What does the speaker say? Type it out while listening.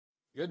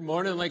Good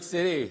morning, Lake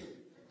City.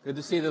 Good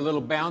to see the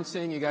little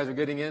bouncing. You guys are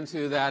getting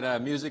into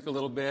that music a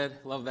little bit.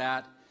 Love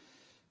that.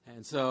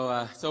 And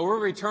so we're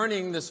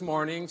returning this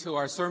morning to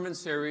our sermon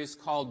series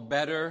called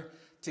Better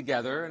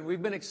Together. And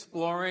we've been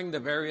exploring the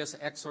various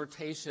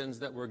exhortations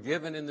that were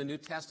given in the New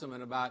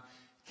Testament about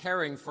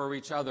caring for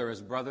each other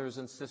as brothers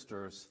and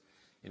sisters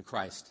in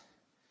Christ.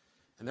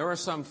 And there are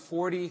some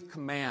 40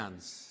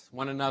 commands,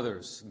 one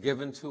another's,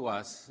 given to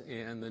us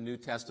in the New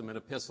Testament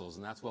epistles.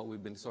 And that's what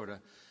we've been sort of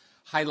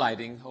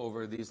highlighting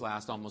over these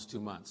last almost 2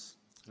 months.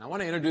 And I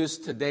want to introduce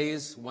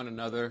today's one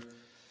another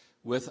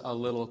with a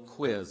little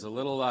quiz, a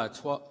little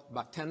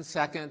about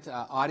 10-second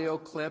audio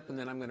clip, and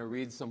then I'm going to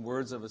read some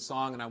words of a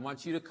song, and I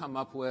want you to come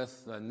up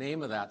with the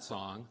name of that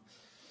song.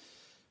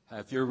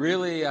 If you're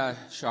really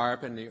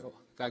sharp and you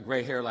got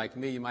gray hair like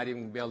me, you might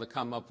even be able to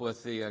come up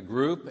with the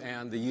group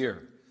and the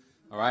year.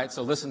 All right,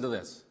 so listen to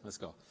this. Let's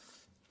go.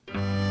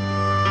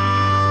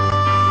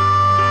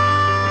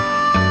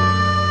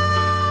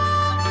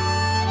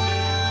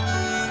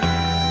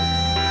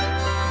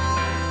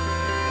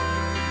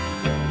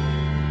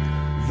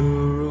 The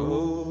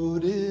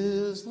road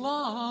is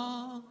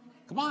long.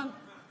 Come on.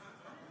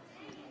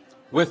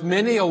 With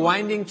many a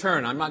winding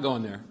turn. I'm not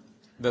going there.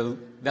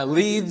 That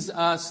leads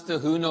us to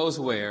who knows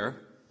where.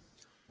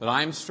 But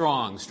I'm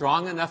strong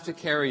enough to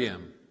carry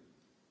him.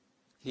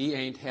 He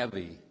ain't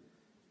heavy.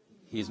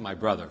 He's my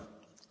brother.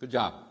 Good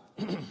job.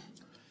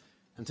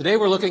 And today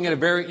we're looking at a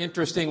very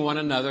interesting one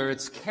another.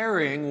 It's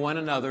carrying one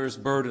another's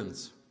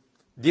burdens.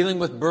 Dealing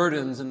with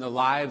burdens in the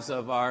lives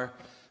of our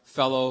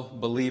fellow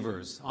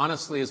believers.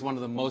 Honestly, is one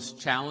of the most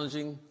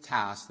challenging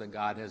tasks that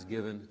God has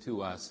given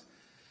to us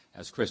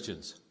as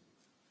Christians.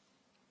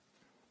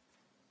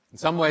 In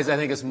some ways, I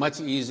think it's much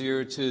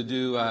easier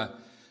to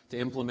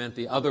implement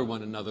the other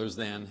one another's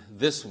than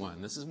this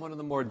one. This is one of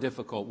the more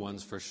difficult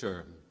ones for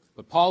sure.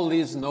 But Paul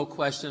leaves no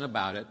question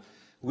about it.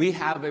 We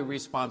have a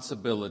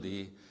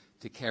responsibility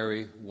to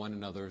carry one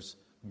another's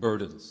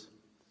burdens.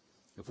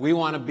 If we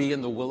want to be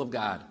in the will of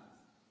God,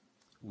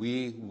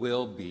 we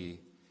will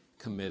be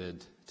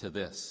committed to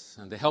this.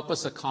 And to help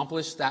us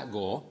accomplish that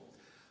goal,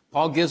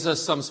 Paul gives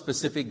us some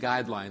specific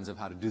guidelines of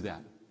how to do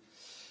that.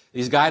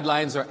 These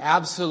guidelines are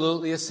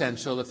absolutely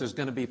essential if there's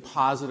going to be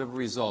positive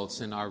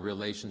results in our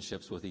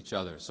relationships with each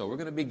other. So we're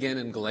going to begin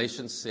in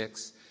Galatians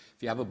 6.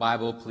 If you have a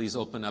Bible, please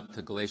open up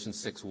to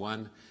Galatians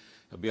 6:1.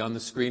 It'll be on the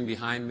screen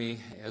behind me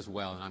as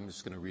well, and I'm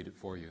just going to read it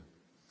for you.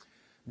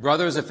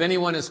 Brothers, if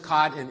anyone is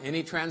caught in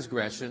any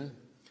transgression,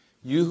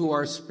 you who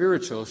are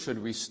spiritual should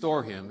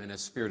restore him in a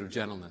spirit of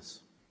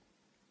gentleness.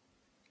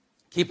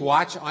 Keep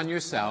watch on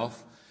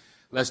yourself,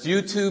 lest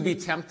you too be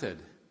tempted.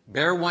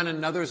 Bear one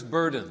another's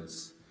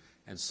burdens,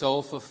 and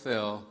so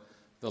fulfill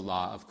the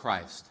law of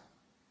Christ.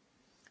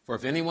 For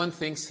if anyone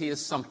thinks he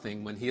is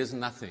something when he is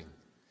nothing,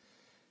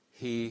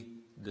 he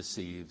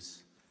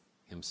deceives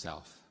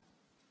himself.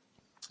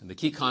 And the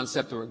key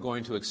concept that we're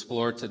going to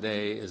explore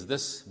today is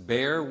this: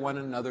 bear one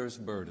another's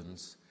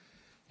burdens,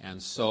 and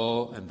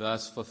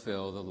thus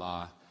fulfill the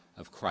law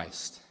of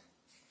Christ.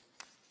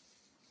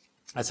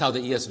 That's how the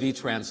ESV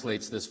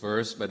translates this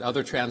verse, but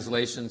other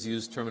translations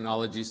use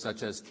terminology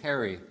such as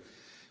carry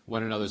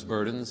one another's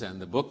burdens. And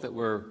the book that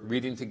we're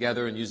reading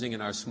together and using in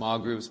our small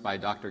groups by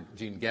Dr.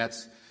 Gene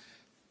Getz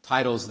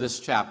titles this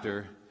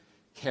chapter,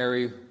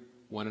 Carry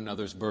One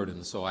Another's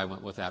Burdens. So I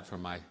went with that for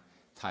my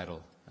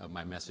title of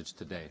my message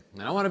today.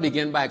 And I want to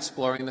begin by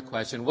exploring the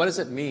question, what does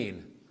it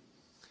mean?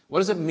 What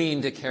does it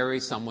mean to carry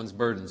someone's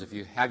burdens? If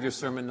you have your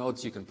sermon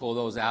notes, you can pull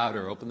those out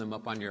or open them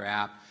up on your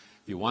app.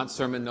 If you want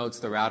sermon notes,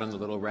 they're out on the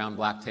little round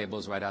black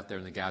tables right out there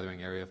in the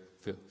gathering area.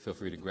 Feel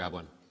free to grab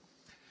one.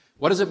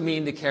 What does it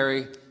mean to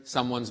carry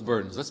someone's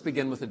burdens? Let's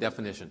begin with the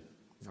definition.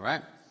 All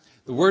right?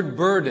 The word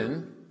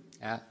burden,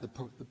 the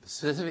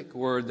specific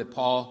word that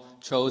Paul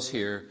chose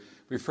here,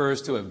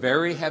 refers to a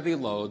very heavy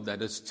load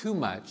that is too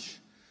much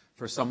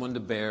for someone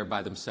to bear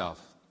by themselves.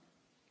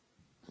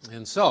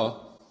 And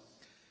so,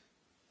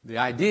 the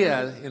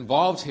idea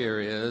involved here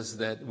is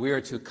that we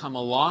are to come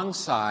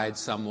alongside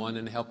someone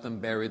and help them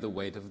bear the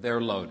weight of their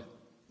load. And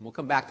we'll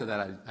come back to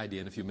that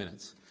idea in a few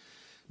minutes.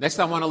 Next,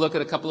 I want to look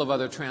at a couple of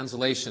other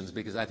translations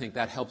because I think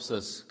that helps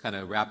us kind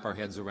of wrap our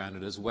heads around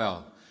it as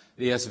well.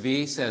 The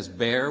ESV says,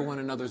 bear one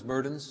another's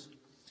burdens.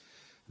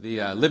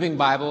 The Living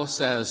Bible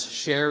says,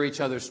 share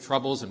each other's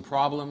troubles and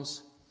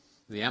problems.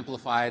 The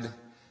Amplified,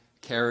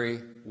 carry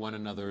one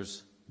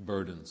another's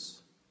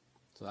burdens.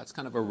 So that's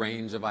kind of a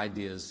range of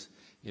ideas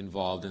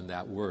involved in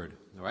that word.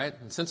 All right?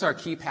 And since our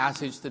key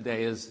passage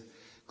today is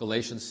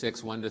Galatians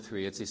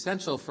 6:1-3, it's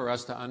essential for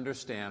us to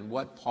understand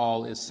what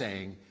Paul is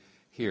saying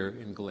here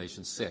in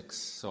Galatians 6.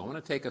 So I want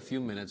to take a few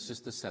minutes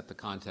just to set the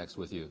context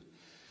with you.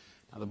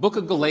 Now, the book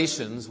of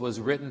Galatians was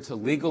written to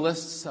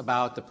legalists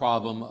about the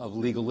problem of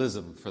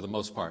legalism for the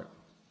most part.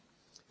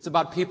 It's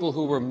about people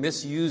who were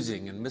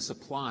misusing and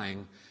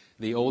misapplying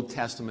the Old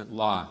Testament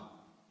law.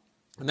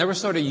 And they were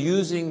sort of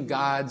using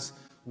God's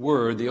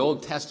word, the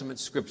Old Testament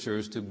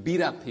scriptures, to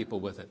beat up people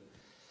with it.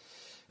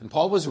 And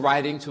Paul was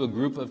writing to a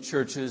group of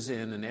churches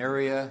in an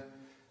area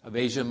of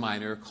Asia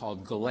Minor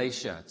called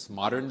Galatia. It's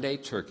modern-day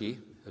Turkey.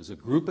 There's a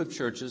group of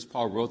churches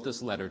Paul wrote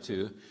this letter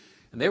to,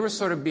 and they were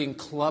sort of being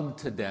clubbed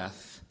to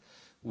death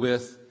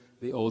with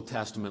the Old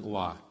Testament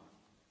law.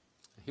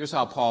 Here's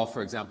how Paul,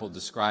 for example,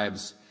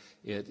 describes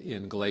it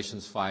in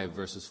Galatians 5,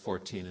 verses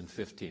 14 and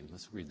 15.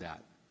 Let's read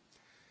that.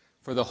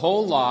 For the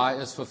whole law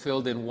is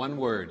fulfilled in one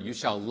word: you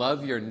shall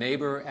love your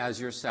neighbor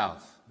as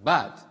yourself.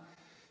 But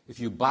if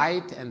you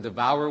bite and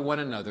devour one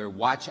another,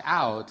 watch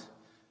out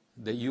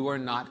that you are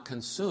not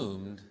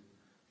consumed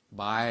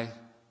by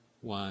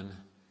one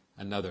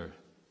another.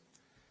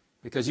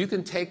 Because you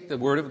can take the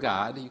Word of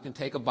God, you can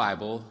take a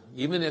Bible,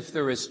 even if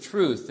there is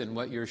truth in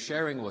what you're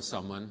sharing with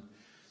someone,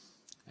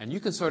 and you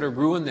can sort of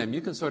ruin them,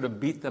 you can sort of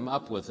beat them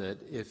up with it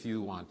if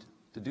you want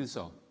to do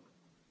so.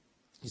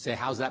 You say,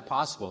 how's that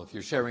possible if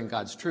you're sharing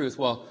God's truth?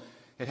 Well,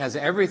 it has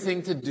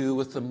everything to do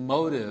with the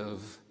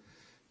motive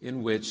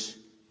in which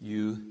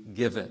you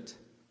give it.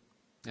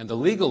 And the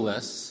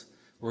legalists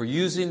were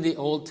using the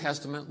Old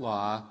Testament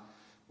law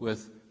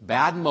with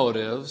bad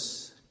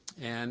motives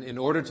and in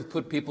order to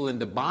put people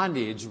into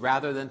bondage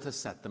rather than to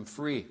set them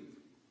free.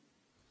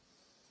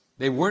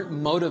 They weren't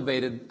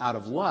motivated out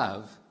of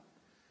love.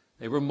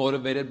 They were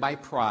motivated by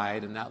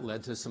pride, and that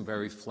led to some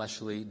very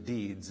fleshly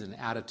deeds and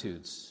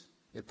attitudes.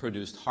 It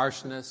produced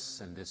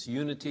harshness and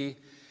disunity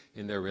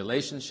in their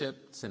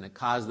relationships, and it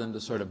caused them to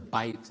sort of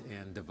bite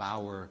and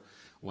devour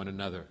one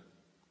another.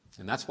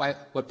 And that's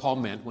what Paul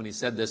meant when he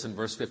said this in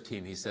verse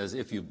 15. He says,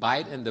 if you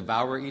bite and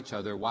devour each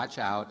other, watch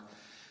out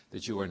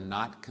that you are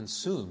not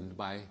consumed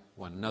by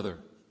one another.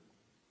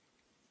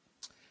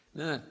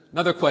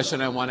 Another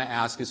question I want to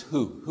ask is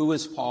who? Who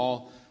is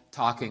Paul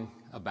talking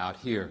about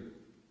here?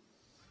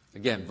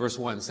 Again, verse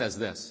 1 says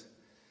this: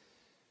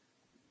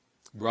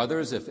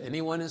 brothers, if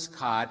anyone is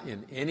caught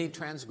in any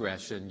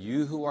transgression,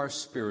 you who are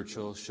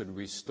spiritual should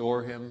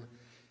restore him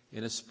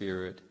in a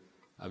spirit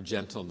of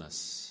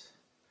gentleness.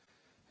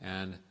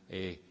 And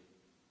a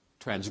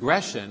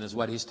transgression is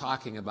what he's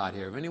talking about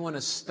here. If anyone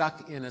is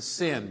stuck in a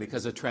sin,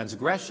 because a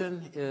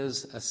transgression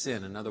is a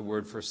sin, another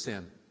word for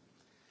sin.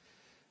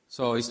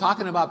 So he's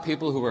talking about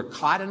people who were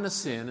caught in a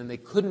sin and they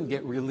couldn't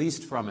get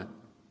released from it.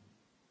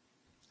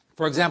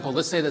 For example,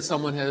 let's say that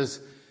someone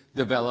has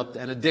developed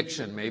an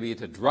addiction, maybe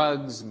to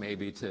drugs,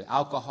 maybe to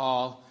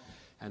alcohol,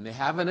 and they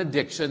have an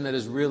addiction that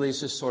is really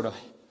just sort of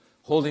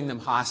holding them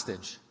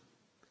hostage.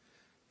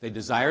 They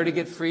desire to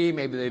get free.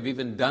 Maybe they've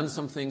even done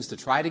some things to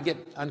try to get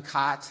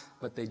uncaught,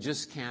 but they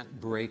just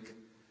can't break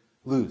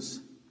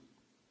loose.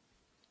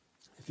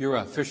 If you're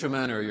a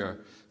fisherman or you're a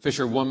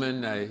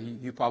fisherwoman,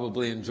 you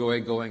probably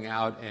enjoy going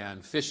out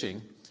and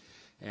fishing.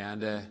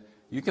 And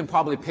you can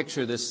probably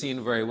picture this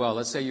scene very well.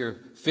 Let's say you're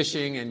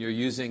fishing and you're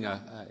using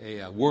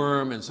a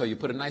worm, and so you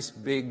put a nice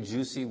big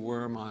juicy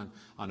worm on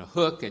a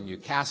hook and you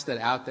cast it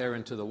out there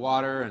into the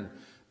water, and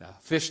the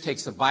fish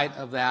takes a bite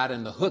of that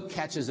and the hook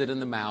catches it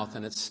in the mouth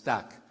and it's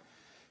stuck.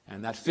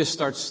 And that fish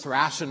starts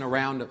thrashing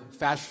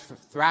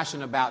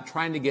about,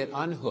 trying to get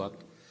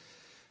unhooked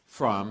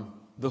from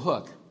the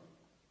hook.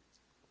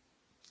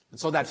 And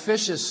so that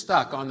fish is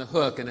stuck on the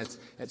hook, and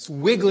it's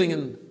wiggling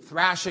and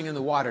thrashing in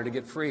the water to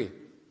get free.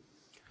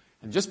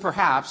 And just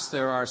perhaps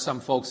there are some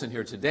folks in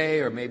here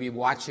today, or maybe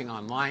watching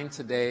online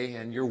today,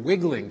 and you're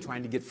wiggling,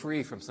 trying to get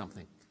free from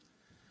something.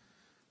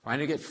 Trying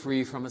to get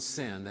free from a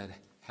sin that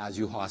has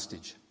you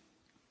hostage.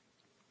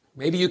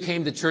 Maybe you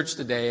came to church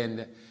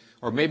today,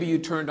 or maybe you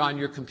turned on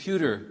your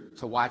computer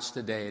to watch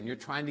today, and you're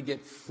trying to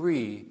get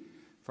free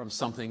from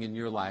something in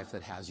your life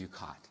that has you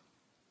caught.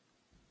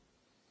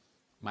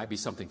 It might be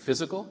something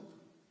physical,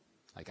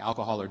 like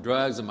alcohol or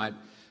drugs. It might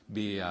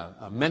be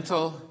a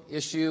mental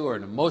issue or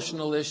an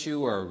emotional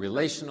issue or a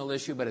relational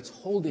issue, but it's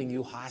holding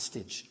you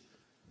hostage.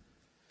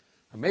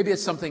 Or maybe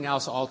it's something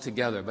else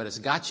altogether, but it's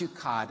got you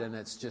caught and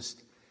it's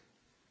just,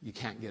 you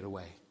can't get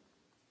away.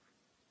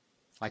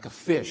 Like a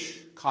fish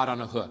caught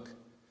on a hook.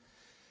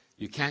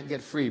 You can't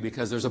get free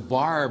because there's a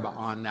barb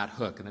on that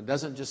hook and it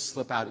doesn't just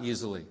slip out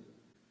easily.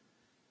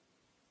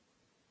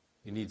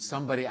 You need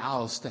somebody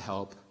else to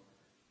help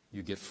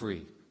you get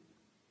free.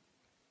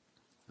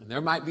 And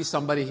there might be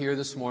somebody here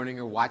this morning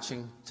or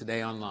watching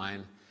today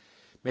online.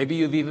 Maybe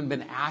you've even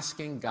been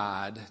asking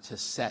God to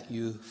set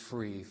you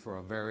free for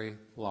a very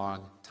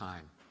long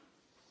time.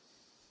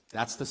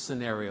 That's the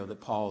scenario that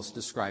Paul's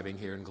describing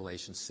here in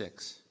Galatians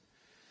 6.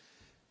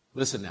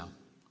 Listen now.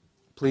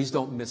 Please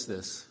don't miss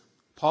this.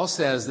 Paul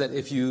says that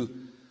if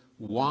you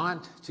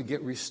want to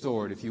get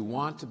restored, if you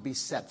want to be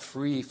set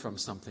free from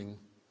something,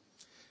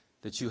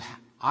 that you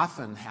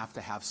often have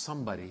to have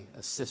somebody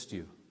assist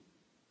you.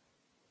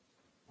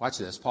 Watch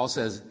this. Paul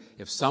says,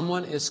 if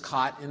someone is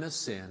caught in a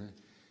sin,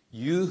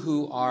 you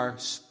who are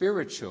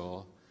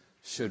spiritual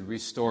should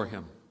restore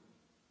him.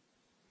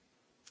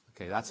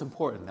 Okay, that's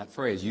important, that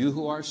phrase. You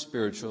who are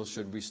spiritual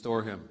should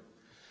restore him.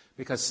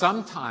 Because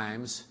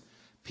sometimes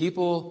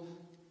people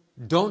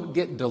don't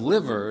get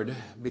delivered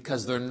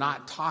because they're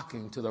not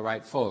talking to the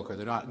right folk or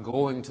they're not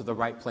going to the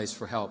right place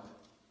for help.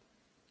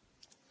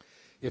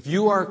 If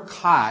you are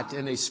caught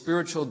in a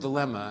spiritual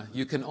dilemma,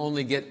 you can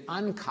only get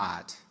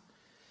uncaught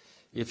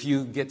if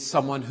you get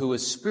someone who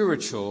is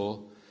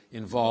spiritual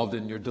involved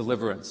in your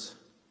deliverance.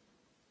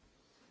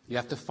 You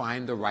have to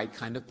find the right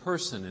kind of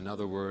person, in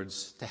other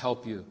words, to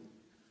help you.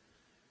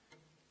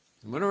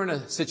 And when we're in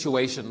a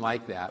situation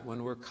like that,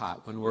 when we're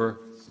caught, when we're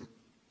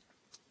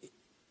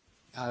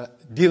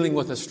dealing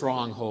with a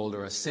stronghold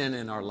or a sin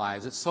in our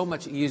lives, it's so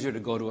much easier to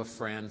go to a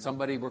friend,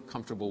 somebody we're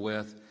comfortable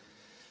with,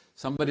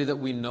 somebody that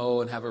we know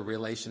and have a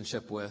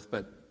relationship with.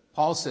 But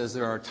Paul says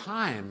there are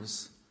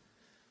times,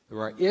 there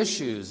are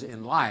issues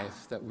in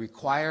life that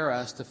require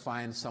us to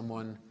find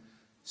someone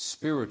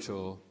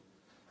spiritual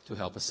to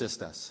help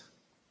assist us.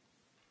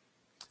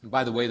 And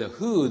by the way, the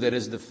who that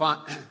is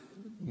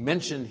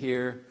mentioned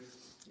here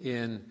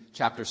in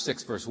chapter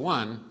 6, verse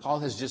 1,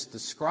 Paul has just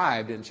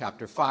described in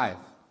chapter 5.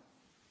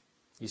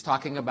 He's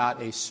talking about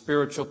a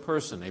spiritual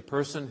person, a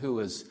person who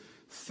is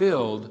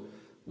filled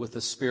with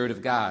the Spirit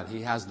of God.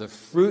 He has the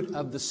fruit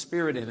of the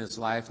Spirit in his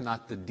life,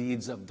 not the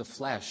deeds of the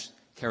flesh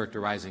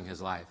characterizing his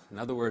life. In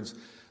other words,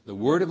 the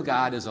Word of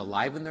God is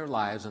alive in their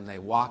lives, and they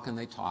walk and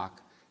they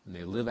talk, and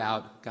they live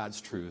out God's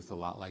truth a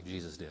lot like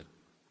Jesus did.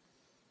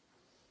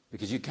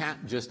 Because you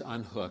can't just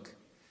unhook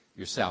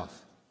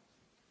yourself.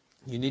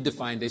 You need to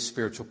find a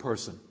spiritual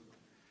person.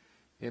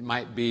 It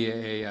might be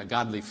a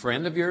godly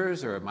friend of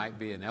yours, or it might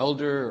be an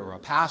elder or a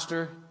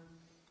pastor.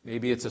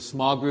 Maybe it's a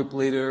small group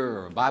leader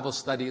or a Bible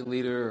study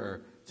leader,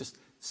 or just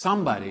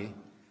somebody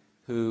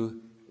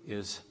who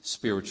is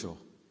spiritual.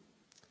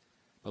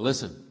 But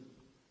listen,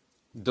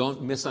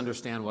 don't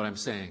misunderstand what I'm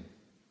saying.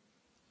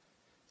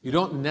 You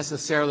don't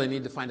necessarily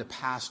need to find a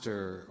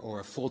pastor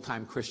or a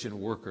full-time Christian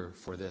worker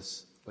for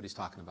this, what he's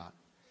talking about.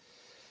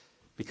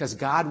 Because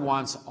God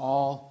wants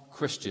all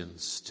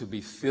Christians to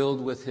be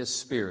filled with His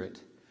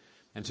Spirit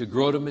and to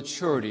grow to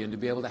maturity and to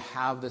be able to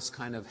have this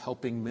kind of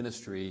helping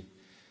ministry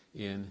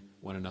in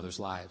one another's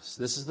lives.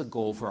 This is the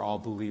goal for all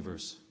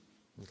believers.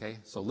 Okay?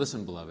 So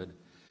listen, beloved.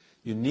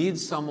 You need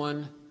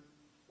someone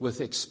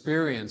with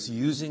experience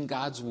using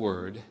God's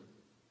Word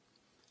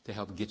to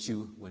help get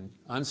you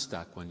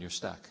unstuck when you're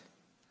stuck.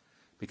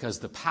 Because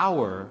the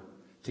power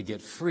to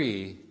get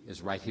free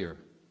is right here.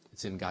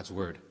 It's in God's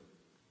Word.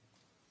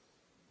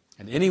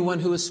 And anyone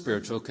who is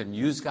spiritual can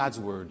use God's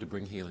Word to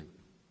bring healing.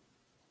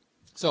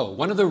 So,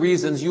 one of the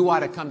reasons you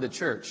ought to come to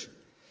church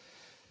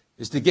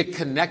is to get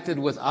connected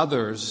with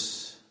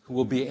others who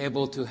will be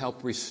able to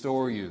help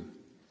restore you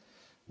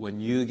when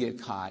you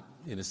get caught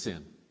in a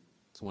sin.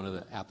 It's one of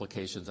the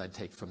applications I'd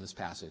take from this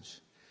passage.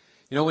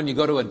 You know, when you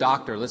go to a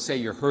doctor, let's say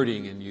you're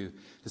hurting and you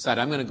decide,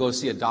 I'm going to go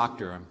see a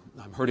doctor,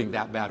 I'm hurting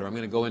that bad, or I'm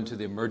going to go into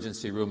the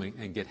emergency room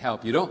and get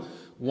help. You don't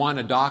want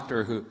a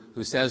doctor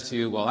who says to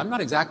you, well, I'm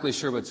not exactly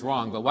sure what's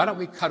wrong, but why don't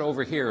we cut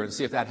over here and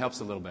see if that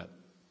helps a little bit?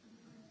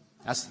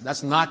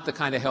 That's not the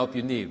kind of help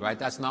you need, right?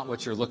 That's not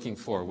what you're looking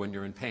for when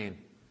you're in pain.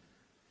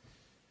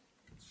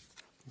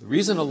 The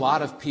reason a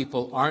lot of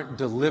people aren't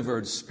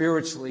delivered,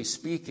 spiritually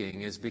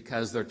speaking, is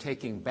because they're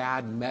taking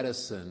bad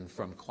medicine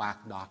from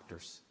quack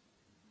doctors.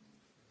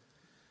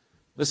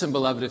 Listen,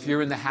 beloved, if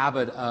you're in the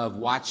habit of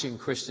watching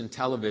Christian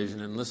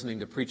television and listening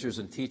to preachers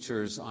and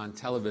teachers on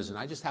television,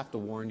 I just have to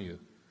warn you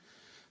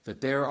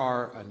that there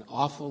are an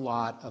awful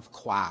lot of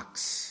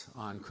quacks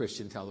on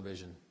Christian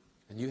television.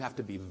 And you have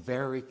to be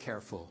very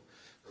careful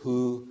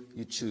who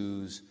you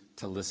choose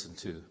to listen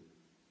to.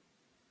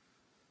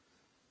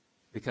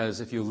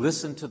 Because if you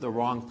listen to the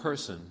wrong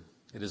person,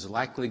 it is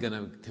likely going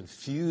to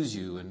confuse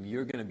you, and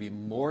you're going to be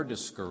more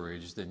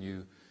discouraged than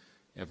you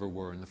ever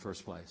were in the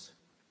first place.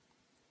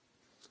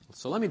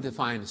 So let me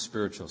define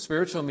spiritual.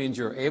 Spiritual means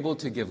you're able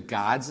to give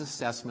God's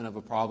assessment of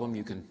a problem.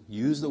 You can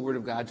use the Word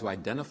of God to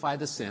identify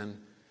the sin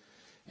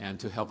and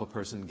to help a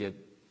person get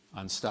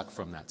unstuck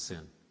from that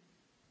sin.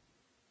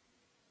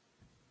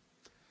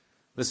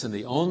 Listen,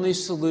 the only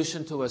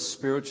solution to a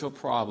spiritual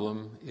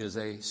problem is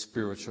a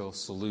spiritual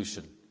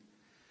solution.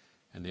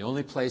 And the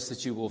only place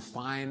that you will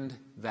find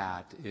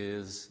that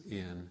is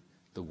in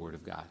the Word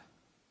of God.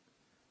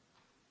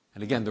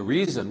 And again,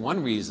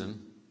 one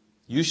reason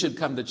you should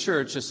come to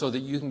church is so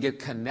that you can get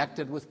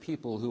connected with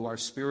people who are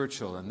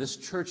spiritual. And this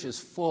church is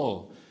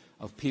full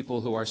of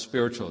people who are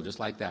spiritual, just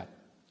like that.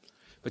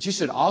 But you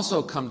should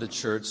also come to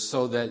church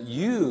so that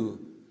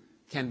you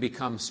can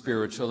become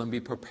spiritual and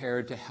be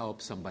prepared to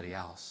help somebody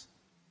else.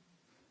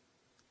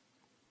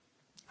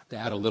 I have to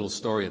add a little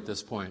story at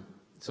this point.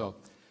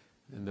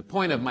 And the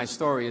point of my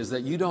story is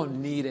that you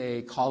don't need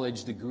a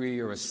college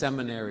degree or a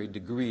seminary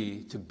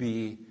degree to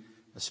be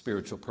a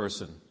spiritual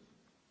person.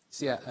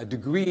 See, a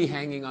degree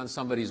hanging on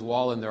somebody's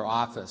wall in their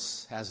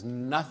office has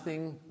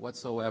nothing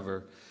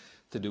whatsoever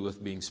to do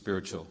with being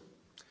spiritual.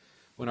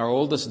 When our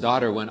oldest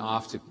daughter went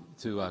off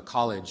to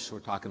college, we're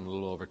talking a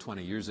little over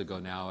 20 years ago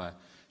now,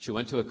 she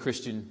went to a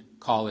Christian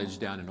college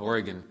down in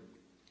Oregon.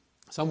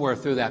 Somewhere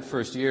through that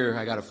first year,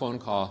 I got a phone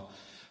call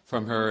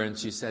from her, and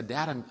she said,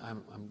 Dad,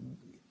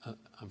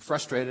 I'm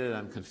frustrated,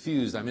 I'm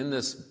confused. I'm in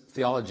this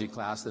theology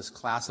class, this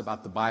class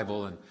about the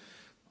Bible, and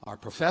our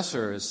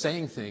professor is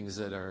saying things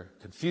that are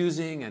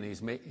confusing, and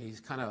he's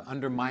kind of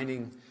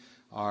undermining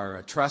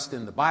our trust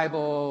in the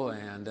Bible,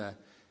 and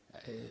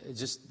it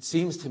just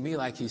seems to me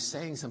like he's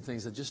saying some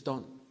things that just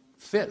don't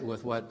fit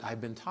with what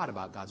I've been taught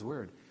about God's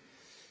Word.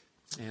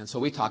 And so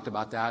we talked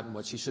about that and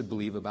what she should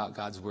believe about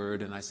God's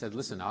Word. And I said,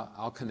 listen,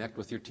 I'll connect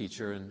with your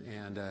teacher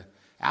and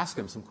ask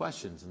him some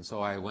questions. And so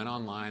I went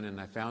online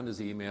and I found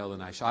his email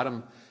and I shot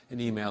him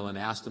an email and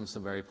asked him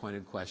some very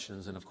pointed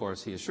questions. And of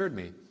course, he assured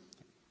me,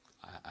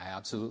 I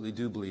absolutely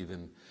do believe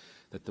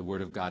that the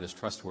Word of God is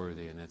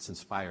trustworthy and it's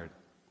inspired.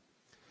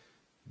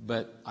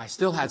 But I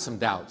still had some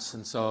doubts.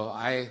 And so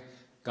I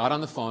got on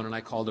the phone and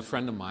I called a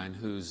friend of mine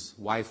whose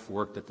wife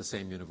worked at the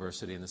same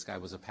university. And this guy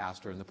was a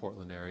pastor in the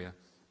Portland area.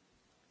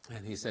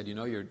 And he said,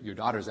 your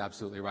daughter's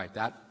absolutely right.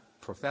 That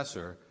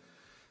professor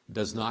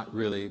does not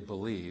really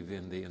believe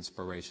in the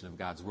inspiration of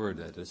God's Word,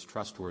 that it's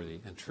trustworthy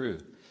and true.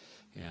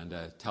 And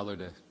tell her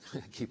to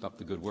keep up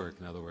the good work,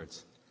 in other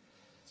words.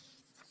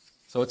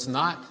 So it's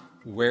not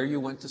where you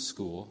went to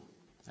school.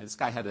 This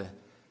guy had a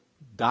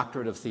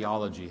doctorate of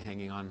theology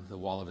hanging on the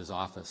wall of his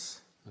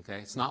office. Okay?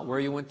 It's not where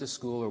you went to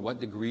school or what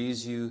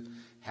degrees you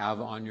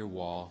have on your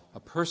wall. A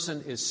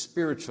person is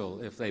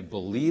spiritual if they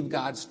believe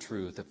God's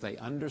truth, if they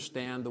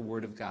understand the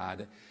Word of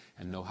God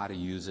and know how to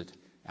use it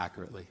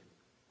accurately.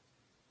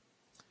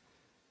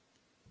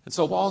 And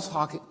so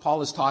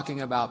Paul is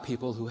talking about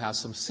people who have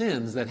some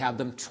sins that have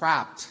them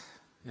trapped,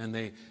 and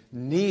they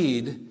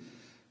need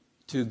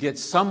to get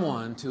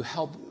someone to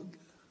help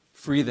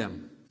free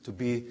them, to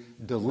be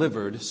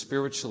delivered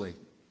spiritually.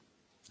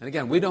 And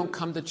again, we don't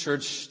come to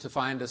church to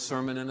find a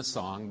sermon and a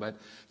song, but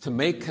to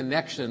make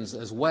connections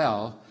as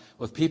well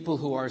with people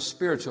who are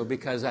spiritual,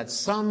 because at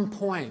some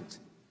point,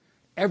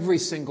 every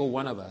single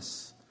one of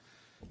us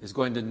is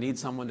going to need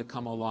someone to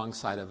come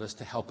alongside of us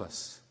to help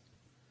us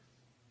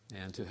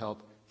and to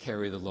help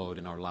carry the load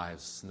in our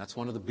lives. And that's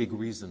one of the big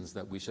reasons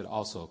that we should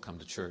also come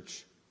to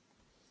church.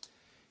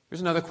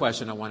 Here's another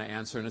question I want to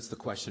answer, and it's the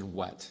question,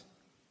 what?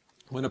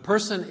 When a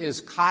person is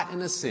caught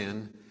in a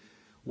sin,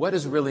 what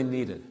is really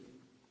needed?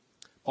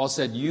 Paul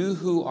said, you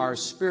who are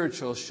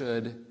spiritual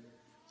should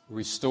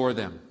restore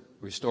them,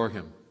 restore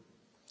him.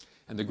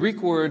 And the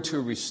Greek word to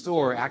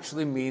restore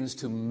actually means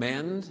to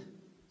mend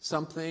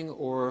something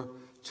or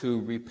to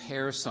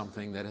repair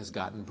something that has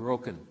gotten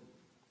broken.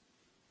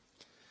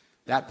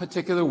 That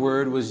particular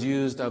word was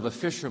used of a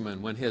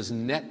fisherman when his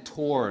net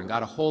tore and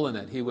got a hole in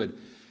it. He would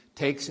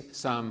take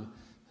some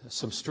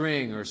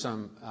string or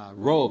some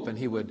rope and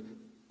he would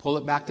pull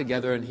it back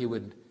together and he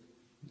would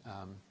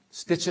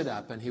stitch it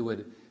up and he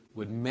would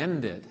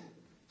mend it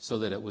so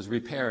that it was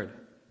repaired.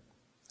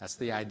 That's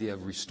the idea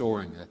of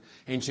restoring. The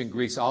ancient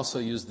Greeks also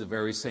used the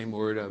very same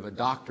word of a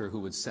doctor who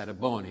would set a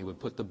bone. He would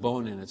put the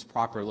bone in its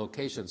proper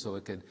location so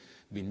it could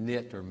be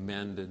knit or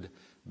mended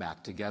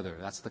back together.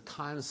 That's the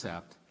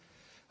concept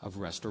of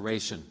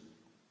restoration.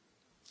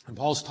 And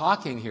Paul's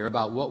talking here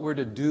about what we're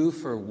to do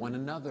for one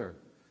another.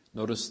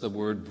 Notice the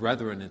word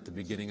brethren at the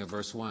beginning of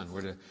verse 1.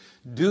 We're to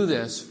do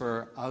this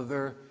for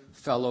other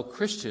fellow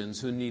Christians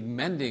who need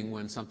mending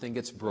when something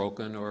gets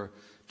broken or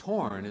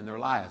torn in their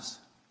lives.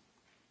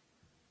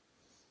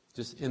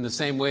 Just in the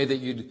same way that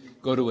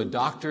you'd go to a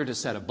doctor to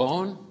set a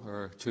bone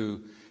or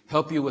to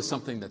help you with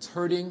something that's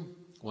hurting,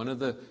 one of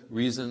the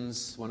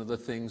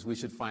things we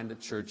should find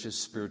at church is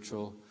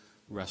spiritual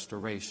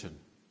restoration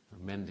or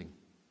mending.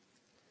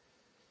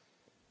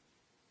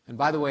 And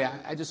by the way,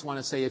 I just want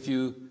to say, if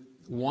you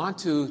want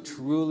to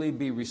truly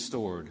be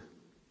restored,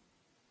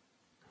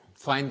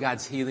 find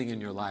God's healing in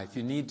your life,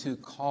 you need to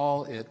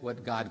call it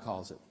what God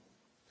calls it.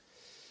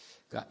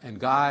 And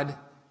God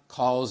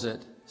calls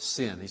it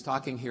sin. He's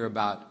talking here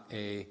about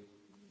a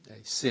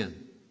sin.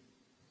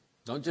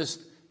 Don't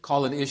just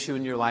call an issue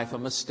in your life a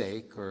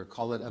mistake or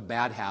call it a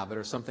bad habit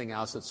or something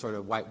else that sort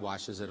of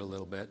whitewashes it a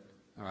little bit.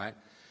 All right?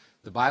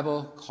 The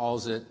Bible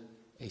calls it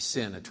a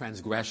sin, a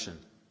transgression.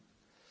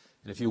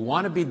 And if you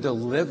want to be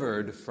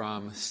delivered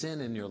from sin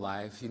in your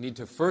life, you need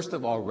to first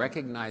of all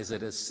recognize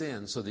it as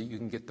sin so that you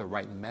can get the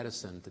right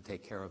medicine to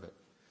take care of it.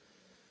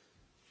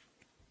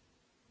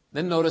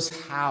 Then notice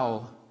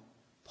how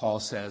Paul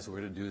says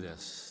we're to do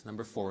this.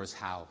 Number 4 is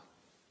how.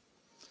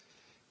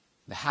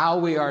 The how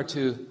we are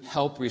to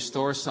help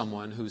restore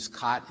someone who's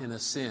caught in a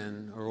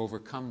sin or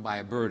overcome by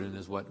a burden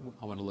is what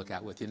I want to look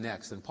at with you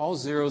next. And Paul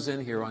zeroes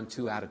in here on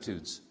 2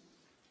 attitudes.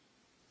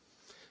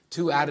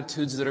 2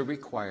 attitudes that are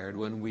required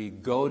when we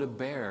go to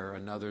bear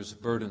another's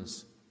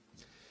burdens.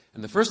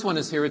 And the first one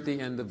is here at the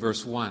end of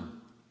verse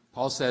 1.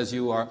 Paul says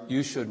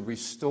you should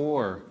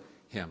restore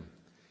him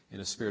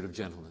in a spirit of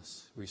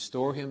gentleness.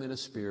 Restore him in a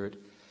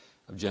spirit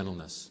of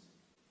gentleness.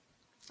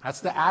 That's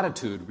the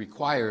attitude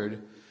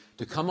required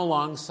to come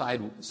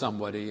alongside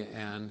somebody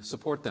and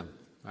support them.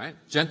 Right?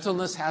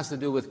 Gentleness has to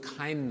do with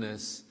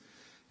kindness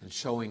and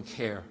showing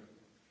care.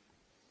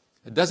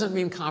 It doesn't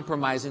mean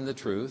compromising the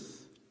truth.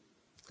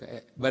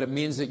 But it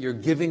means that you're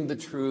giving the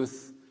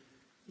truth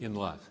in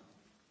love.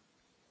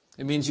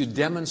 It means you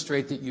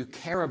demonstrate that you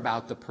care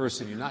about the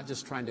person. You're not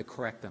just trying to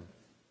correct them.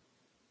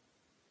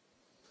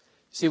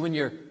 See, when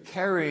you're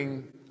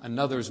carrying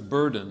another's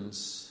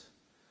burdens,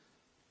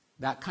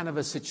 that kind of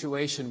a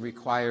situation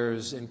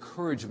requires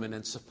encouragement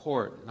and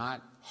support,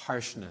 not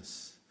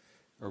harshness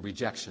or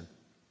rejection.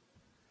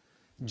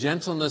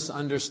 Gentleness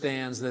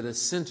understands that a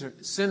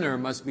sinner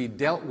must be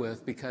dealt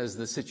with because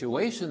the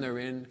situation they're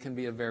in can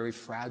be a very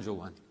fragile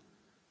one.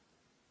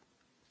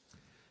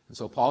 And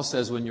so Paul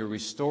says when you're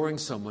restoring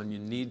someone, you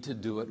need to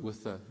do it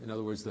with, in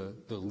other words, the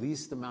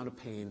least amount of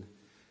pain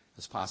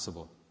as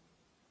possible.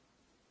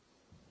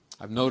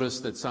 I've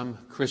noticed that some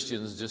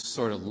Christians just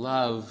sort of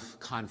love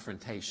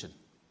confrontation.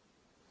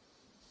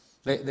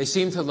 They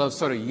seem to love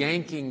sort of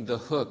yanking the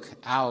hook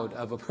out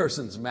of a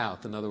person's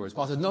mouth. In other words,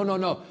 Paul says,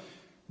 no.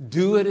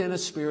 Do it in a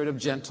spirit of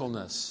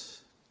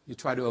gentleness. You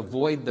try to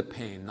avoid the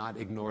pain, not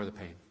ignore the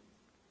pain.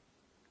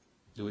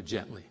 Do it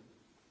gently.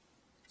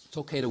 It's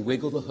okay to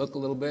wiggle the hook a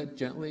little bit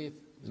gently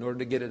in order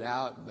to get it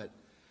out, but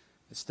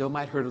it still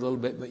might hurt a little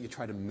bit, but you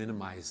try to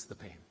minimize the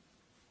pain.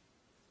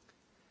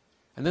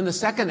 And then the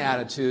second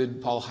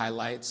attitude Paul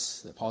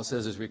highlights, that Paul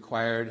says is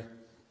required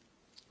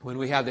when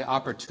we have the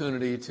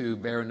opportunity to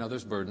bear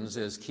another's burdens,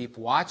 is keep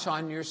watch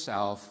on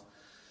yourself,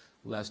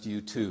 lest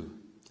you too.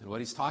 And what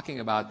he's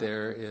talking about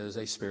there is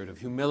a spirit of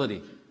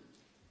humility.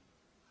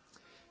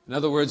 In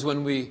other words,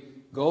 when we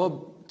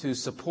go to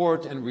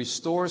support and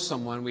restore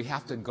someone, we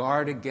have to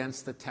guard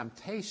against the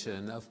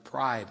temptation of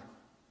pride.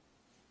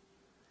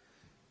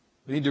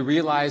 We need to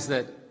realize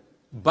that,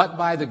 but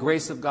by the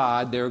grace of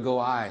God, there go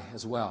I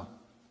as well.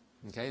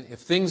 Okay? If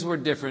things were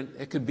different,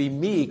 it could be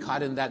me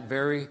caught in that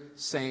very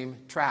same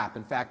trap.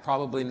 In fact,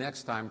 probably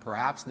next time,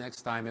 perhaps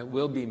next time, it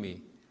will be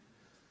me.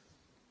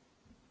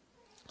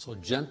 So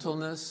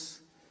gentleness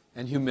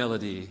and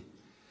humility,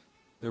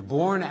 they're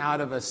born out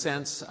of a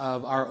sense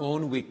of our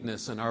own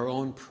weakness and our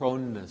own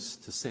proneness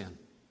to sin.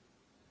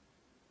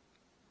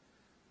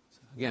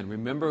 Again,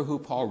 remember who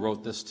Paul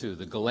wrote this to,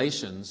 the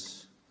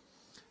Galatians,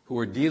 who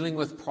were dealing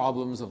with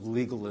problems of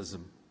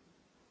legalism.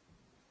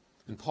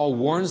 And Paul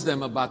warns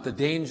them about the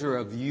danger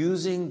of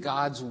using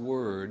God's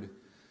word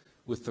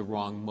with the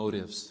wrong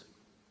motives,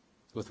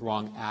 with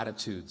wrong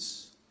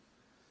attitudes.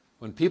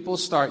 When people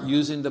start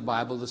using the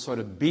Bible to sort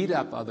of beat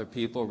up other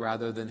people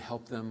rather than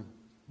help them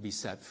be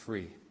set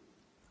free.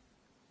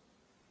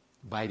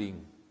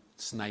 Biting,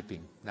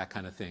 sniping, that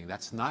kind of thing.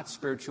 That's not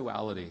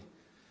spirituality.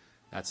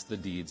 That's the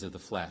deeds of the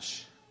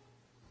flesh.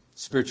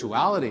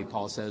 Spirituality,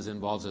 Paul says,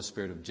 involves a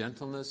spirit of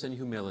gentleness and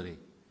humility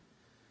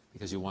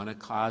because you want to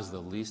cause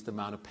the least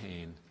amount of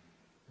pain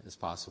as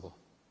possible.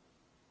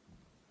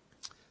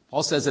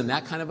 Paul says in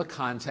that kind of a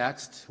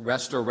context,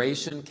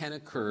 restoration can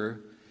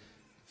occur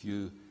if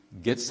you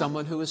get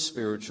someone who is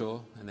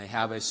spiritual and they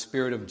have a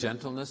spirit of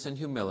gentleness and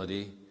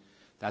humility.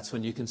 That's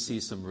when you can see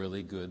some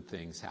really good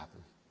things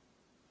happen.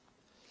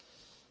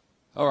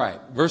 All right,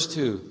 verse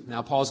 2.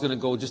 Now Paul's going to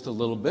go just a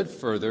little bit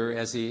further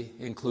as he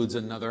includes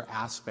another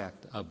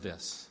aspect of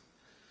this.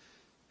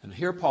 And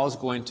here Paul's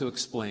going to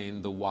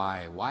explain the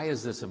why. Why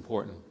is this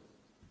important?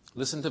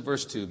 Listen to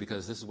verse 2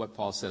 because this is what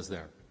Paul says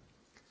there.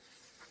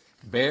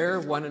 Bear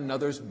one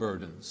another's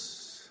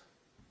burdens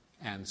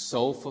and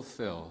so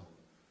fulfill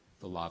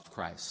the law of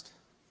Christ.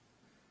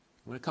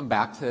 I'm going to come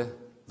back to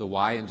the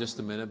why in just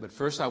a minute, but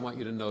first I want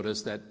you to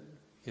notice that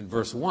in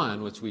verse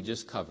 1, which we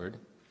just covered,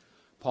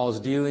 Paul's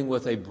dealing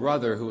with a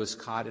brother who was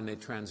caught in a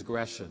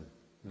transgression,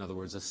 in other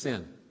words, a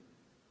sin.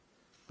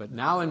 But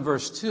now in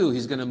verse 2,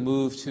 he's going to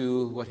move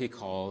to what he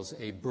calls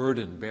a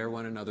burden. Bear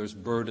one another's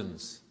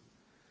burdens.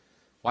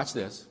 Watch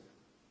this.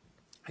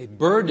 A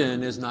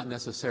burden is not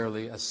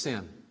necessarily a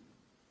sin.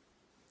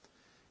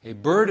 A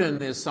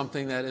burden is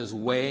something that is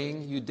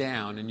weighing you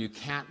down and you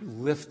can't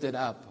lift it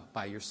up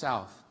by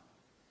yourself.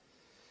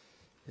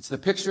 It's the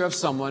picture of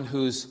someone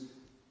who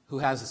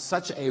has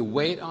such a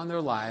weight on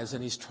their lives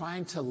and he's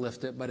trying to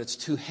lift it, but it's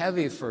too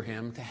heavy for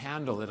him to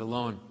handle it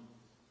alone.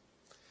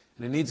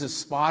 And he needs a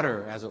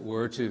spotter, as it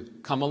were, to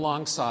come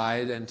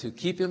alongside and to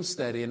keep him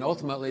steady and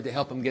ultimately to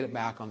help him get it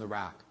back on the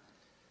rack.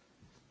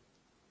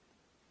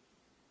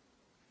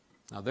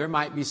 Now, there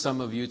might be some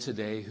of you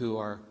today who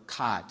are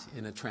caught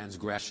in a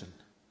transgression.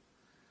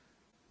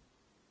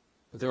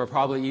 But there are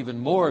probably even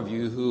more of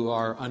you who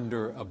are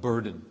under a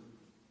burden.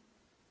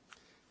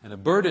 And a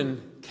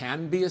burden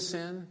can be a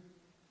sin,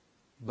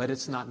 but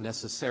it's not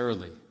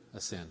necessarily a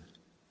sin.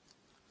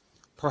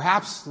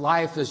 Perhaps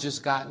life has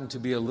just gotten to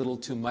be a little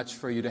too much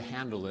for you to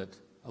handle it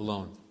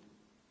alone.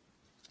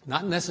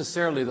 Not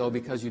necessarily, though,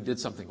 because you did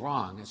something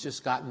wrong. It's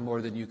just gotten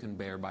more than you can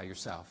bear by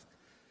yourself.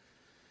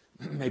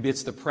 Maybe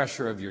it's the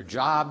pressure of your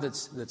job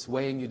that's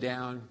weighing you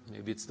down.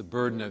 Maybe it's the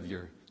burden of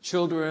your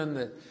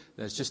children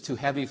that's just too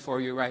heavy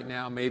for you right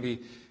now.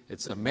 Maybe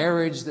it's a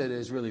marriage that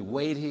is really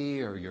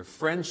weighty, or your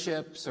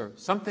friendships, or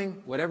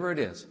something, whatever it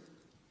is.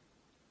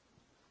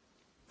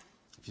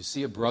 If you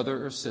see a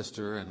brother or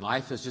sister and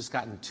life has just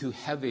gotten too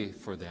heavy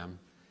for them,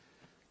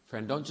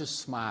 friend, don't just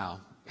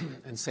smile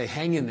and say,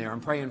 hang in there, I'm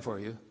praying for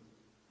you.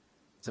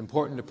 It's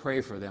important to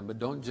pray for them, but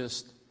don't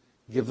just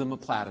give them a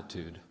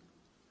platitude.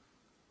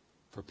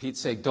 For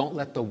Pete's sake, don't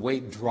let the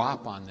weight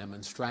drop on them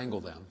and strangle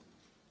them.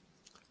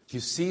 If you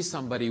see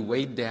somebody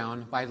weighed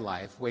down by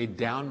life, weighed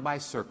down by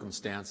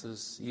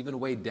circumstances, even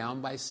weighed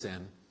down by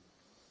sin,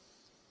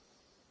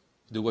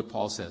 do what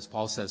Paul says.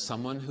 Paul says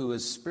someone who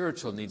is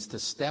spiritual needs to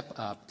step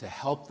up to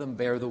help them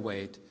bear the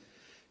weight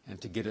and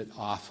to get it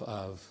off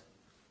of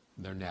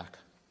their neck.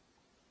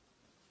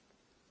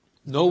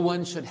 No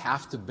one should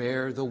have to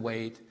bear the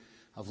weight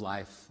of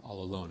life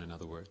all alone, in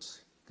other words.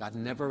 God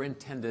never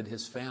intended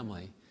his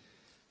family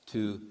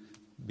to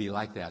be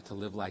like that, to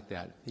live like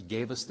that. He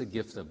gave us the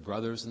gift of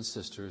brothers and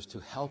sisters to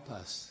help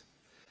us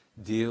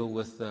deal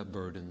with the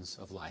burdens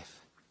of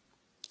life.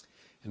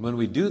 And when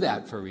we do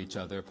that for each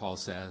other, Paul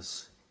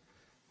says,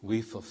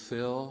 we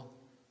fulfill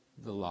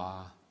the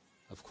law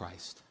of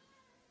Christ.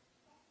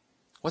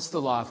 What's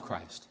the law of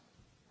Christ?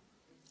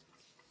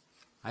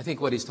 I think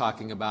what he's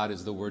talking about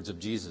is the words of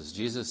Jesus.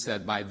 Jesus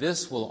said, "By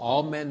this will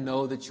all men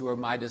know that you are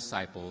my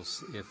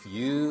disciples, if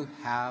you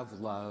have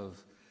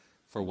love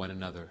for one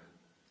another."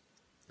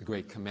 The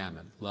great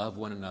commandment, love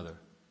one another.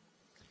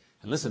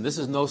 And listen, this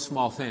is no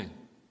small thing.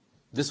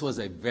 This was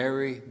a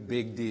very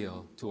big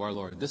deal to our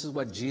Lord. This is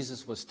what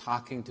Jesus was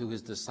talking to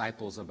his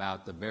disciples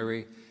about the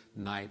very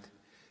night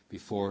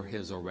before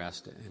his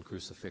arrest and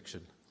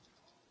crucifixion.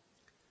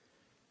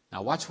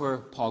 Now watch where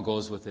Paul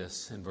goes with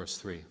this in verse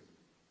 3.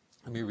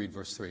 Let me read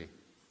verse 3.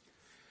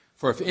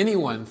 "For if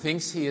anyone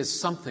thinks he is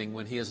something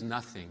when he is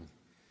nothing,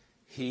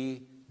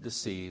 he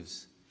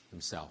deceives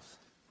himself."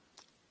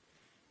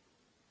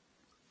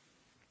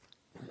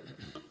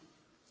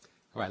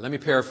 All right, let me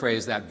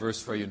paraphrase that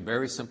verse for you in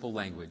very simple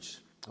language.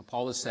 What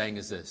Paul is saying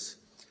is this.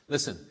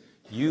 Listen,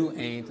 you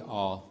ain't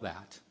all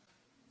that.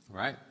 All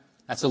right?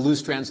 That's a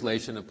loose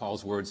translation of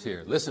Paul's words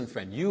here. Listen,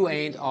 friend, you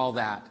ain't all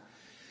that.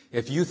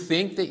 If you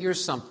think that you're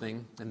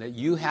something and that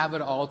you have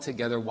it all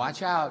together,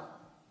 watch out,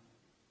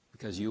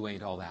 because you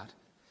ain't all that.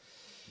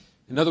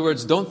 In other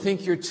words, don't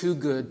think you're too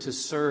good to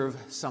serve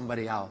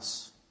somebody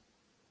else.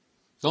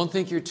 Don't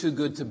think you're too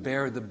good to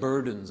bear the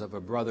burdens of a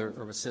brother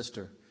or a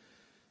sister.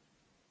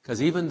 Because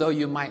even though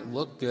you might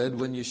look good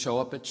when you show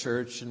up at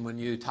church and when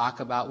you talk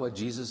about what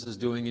Jesus is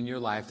doing in your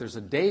life, there's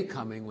a day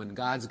coming when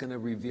God's going to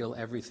reveal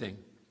everything.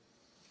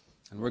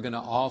 And we're going to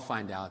all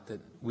find out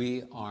that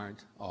we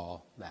aren't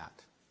all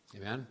that.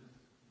 Amen?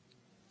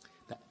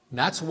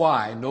 That's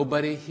why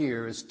nobody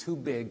here is too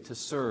big to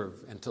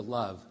serve and to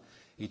love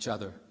each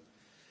other.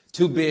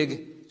 Too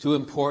big, too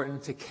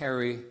important to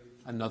carry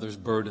another's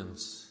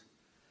burdens.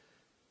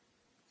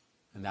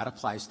 And that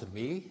applies to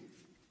me.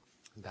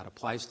 That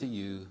applies to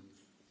you.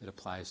 It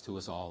applies to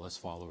us all as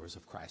followers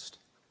of Christ.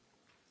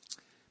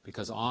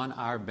 Because on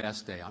our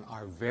best day, on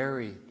our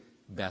very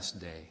best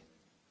day,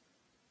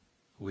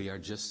 we are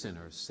just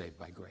sinners saved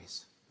by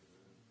grace.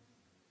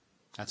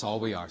 That's all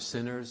we are,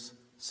 sinners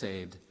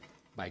saved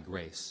by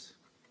grace.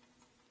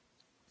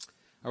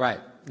 All right,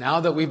 now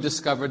that we've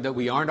discovered that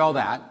we aren't all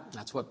that,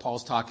 that's what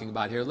Paul's talking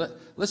about here,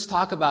 let's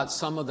talk about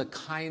some of the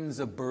kinds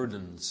of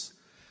burdens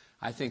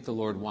I think the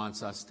Lord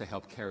wants us to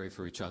help carry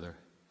for each other.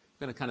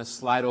 I'm going to kind of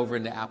slide over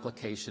into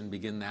application,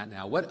 begin that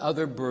now. What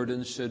other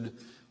burdens should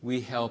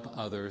we help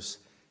others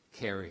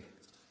carry?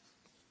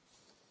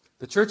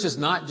 The church is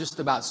not just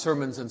about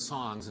sermons and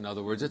songs, in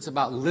other words. It's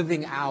about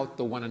living out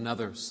the one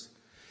another's.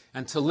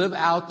 And to live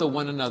out the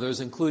one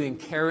another's, including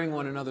carrying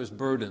one another's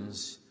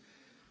burdens,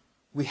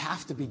 we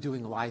have to be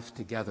doing life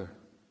together.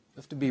 We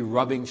have to be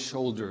rubbing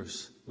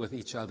shoulders with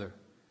each other,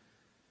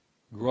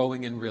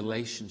 growing in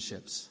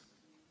relationships.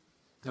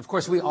 Of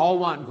course, we all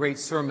want great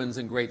sermons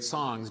and great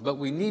songs, but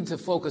we need to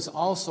focus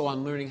also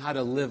on learning how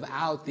to live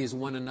out these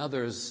one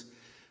another's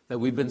that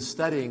we've been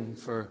studying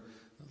for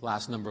the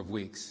last number of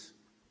weeks.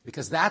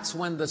 Because that's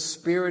when the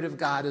Spirit of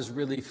God is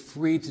really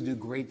free to do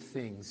great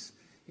things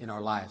in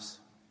our lives.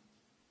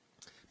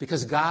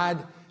 Because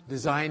God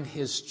designed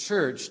His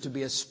church to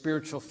be a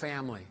spiritual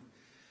family,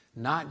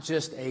 not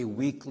just a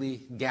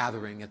weekly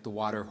gathering at the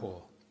water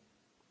hole.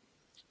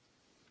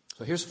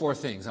 So here's 4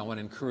 things I want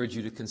to encourage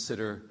you to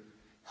consider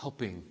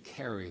helping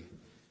carry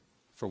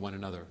for one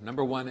another.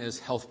 Number 1 is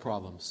health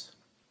problems.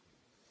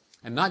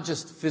 And not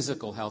just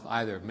physical health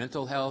either,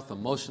 mental health,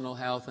 emotional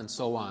health, and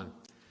so on.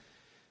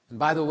 And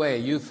by the way,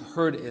 you've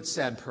heard it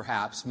said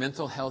perhaps,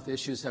 mental health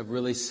issues have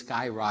really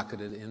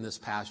skyrocketed in this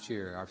past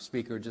year. Our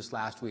speaker just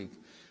last week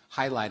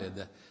highlighted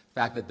the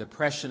fact that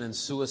depression and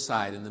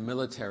suicide in the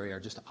military are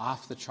just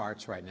off the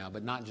charts right now,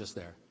 but not just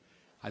there.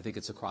 I think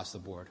it's across the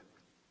board.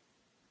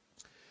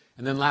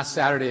 And then last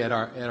Saturday at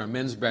our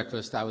men's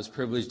breakfast, I was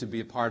privileged to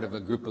be a part of a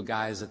group of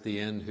guys at the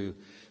end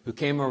who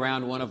came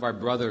around one of our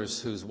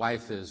brothers whose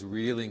wife is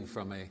reeling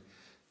from a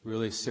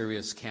really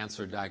serious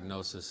cancer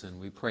diagnosis, and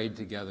we prayed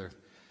together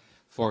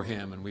for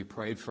him, and we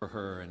prayed for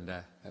her, and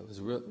it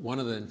was one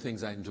of the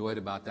things I enjoyed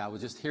about that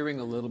was just hearing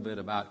a little bit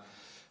about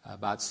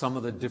some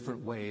of the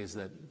different ways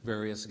that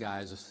various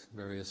guys,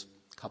 various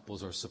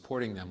couples are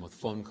supporting them with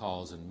phone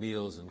calls and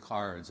meals and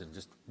cards and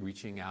just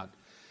reaching out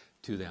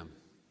to them.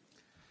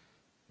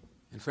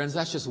 And friends,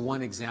 that's just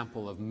one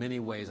example of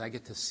many ways I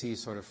get to see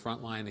sort of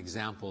frontline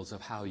examples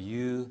of how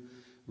you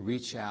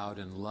reach out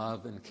and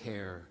love and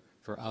care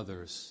for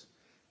others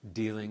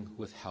dealing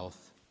with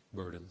health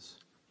burdens.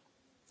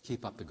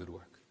 Keep up the good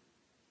work.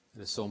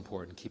 It is so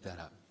important. Keep that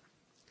up.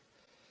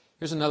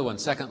 Here's another one.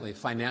 Secondly,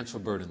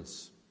 financial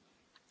burdens.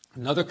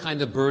 Another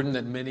kind of burden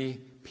that many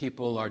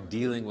people are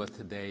dealing with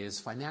today is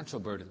financial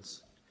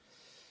burdens.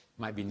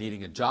 might be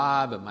needing a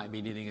job. It might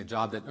be needing a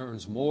job that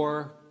earns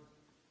more.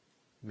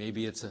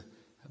 Maybe it's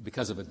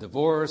because of a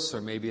divorce,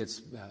 or maybe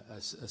it's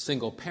a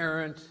single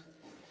parent.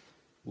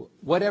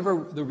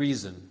 Whatever the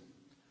reason,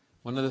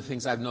 one of the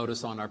things I've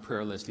noticed on our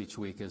prayer list each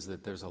week is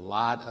that there's a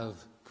lot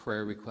of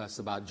prayer requests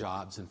about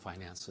jobs and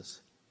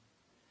finances.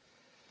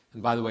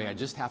 And by the way, I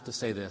just have to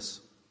say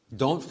this.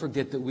 Don't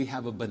forget that we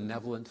have a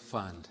benevolent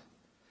fund.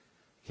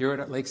 Here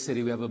at Lake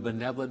City, we have a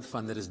benevolent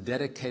fund that is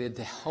dedicated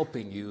to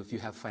helping you if you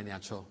have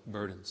financial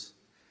burdens.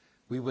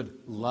 We would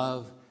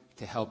love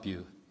to help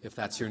you if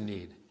that's your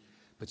need.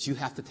 But you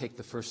have to take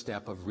the first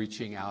step of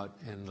reaching out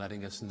and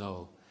letting us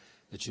know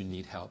that you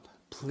need help.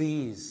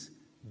 Please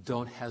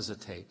don't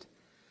hesitate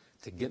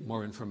to get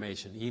more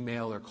information.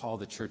 Email or call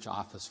the church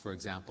office, for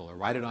example, or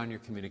write it on your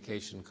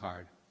communication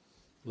card.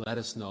 Let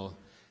us know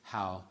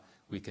how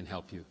we can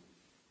help you.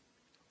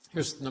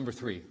 Here's number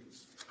 3.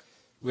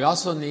 We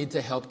also need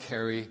to help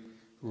carry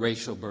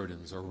racial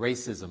burdens or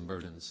racism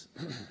burdens.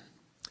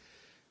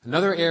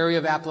 Another area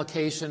of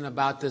application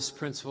about this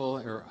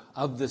principle, or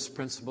of this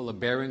principle of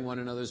bearing one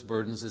another's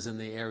burdens, is in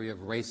the area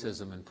of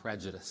racism and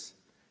prejudice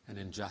and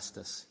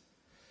injustice.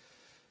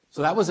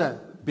 So that was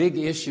a big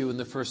issue in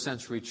the first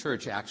century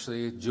church,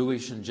 actually.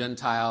 Jewish and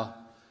Gentile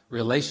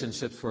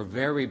relationships were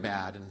very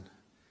bad. And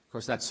of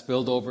course, that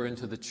spilled over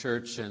into the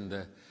church, and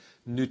the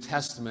New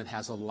Testament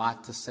has a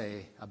lot to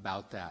say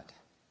about that.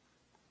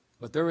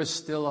 But there is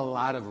still a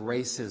lot of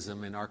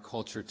racism in our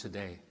culture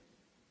today.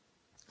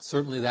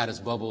 Certainly that has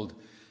bubbled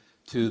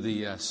to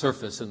the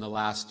surface in the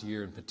last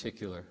year in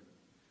particular.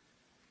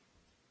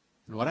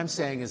 And what I'm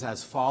saying is,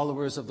 as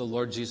followers of the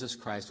Lord Jesus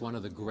Christ, one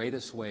of the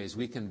greatest ways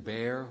we can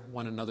bear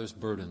one another's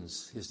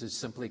burdens is to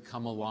simply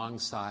come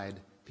alongside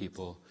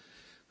people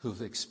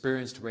who've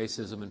experienced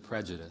racism and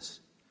prejudice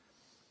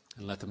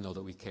and let them know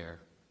that we care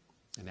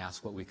and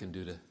ask what we can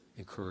do to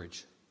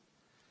encourage.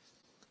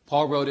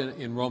 Paul wrote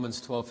in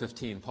Romans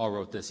 12:15, Paul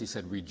wrote this. He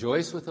said,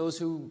 "Rejoice with those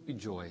who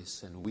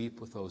rejoice and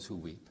weep with those who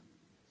weep."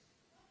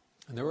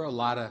 And there are a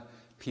lot of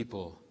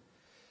people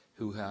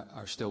who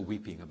are still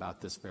weeping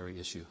about this very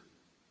issue.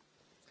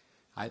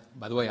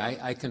 By the way,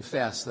 I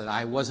confess that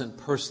I wasn't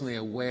personally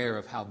aware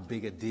of how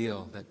big a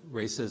deal that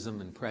racism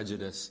and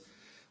prejudice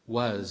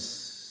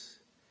was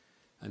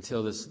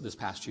until this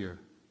past year.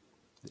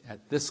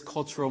 At this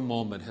cultural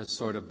moment has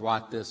sort of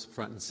brought this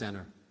front and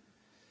center.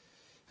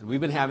 And we've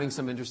been having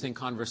some interesting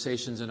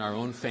conversations in our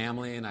own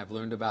family, and I've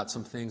learned about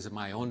some things that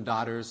my own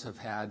daughters have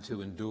had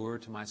to endure,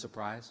 to my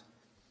surprise.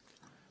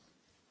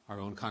 Our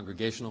own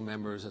congregational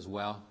members as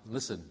well.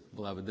 Listen,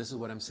 beloved, this is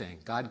what I'm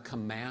saying. God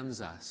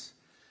commands us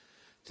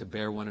to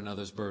bear one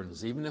another's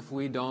burdens. Even if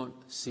we don't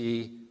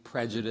see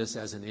prejudice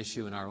as an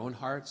issue in our own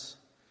hearts,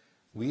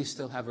 we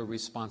still have a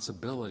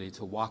responsibility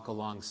to walk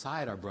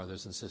alongside our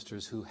brothers and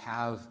sisters who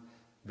have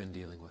been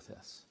dealing with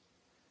this.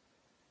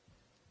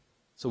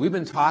 So we've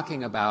been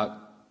talking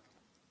about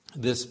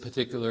this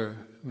particular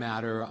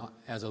matter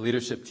as a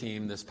leadership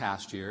team this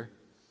past year.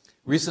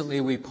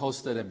 Recently, we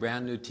posted a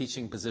brand new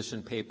teaching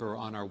position paper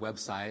on our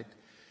website,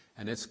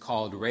 and it's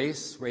called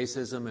Race,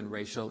 Racism, and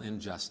Racial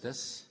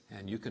Injustice.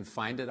 And you can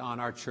find it on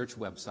our church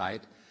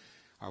website.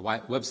 Our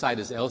website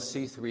is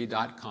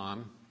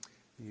lc3.com.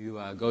 You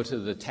go to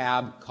the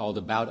tab called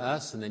About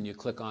Us, and then you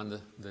click on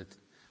the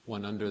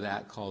one under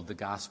that called The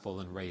Gospel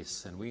and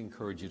Race. And we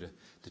encourage you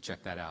to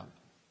check that out.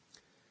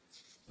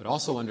 But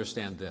also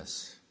understand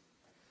this.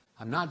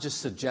 I'm not just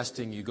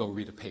suggesting you go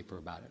read a paper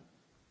about it.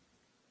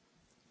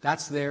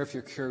 That's there if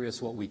you're curious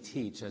what we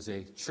teach as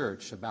a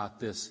church about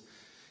this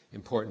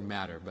important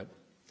matter. But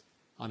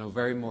on a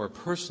very more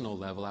personal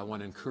level, I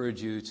want to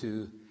encourage you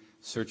to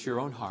search your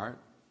own heart,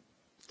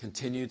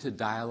 continue to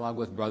dialogue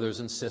with brothers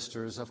and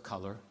sisters of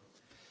color,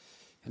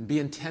 and be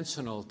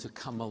intentional to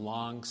come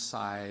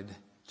alongside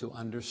to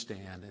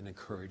understand and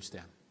encourage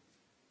them.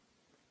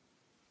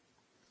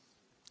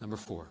 Number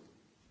 4,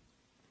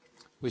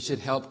 we should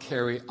help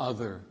carry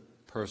other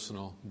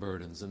personal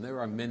burdens. And there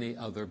are many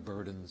other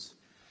burdens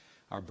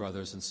our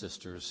brothers and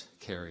sisters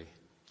carry.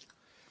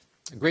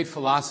 A great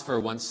philosopher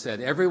once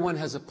said, "Everyone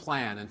has a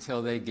plan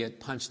until they get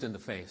punched in the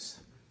face."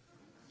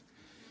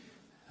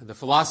 The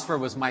philosopher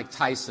was Mike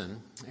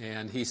Tyson,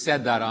 and he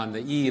said that on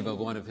the eve of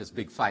one of his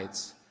big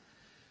fights.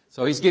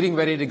 So he's getting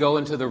ready to go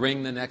into the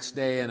ring the next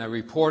day, and a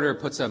reporter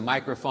puts a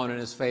microphone in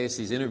his face.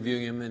 He's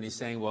interviewing him, and he's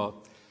saying,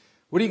 "Well,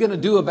 what are you going to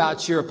do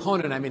about your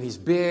opponent? I mean, he's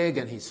big,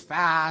 and he's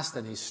fast,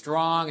 and he's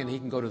strong, and he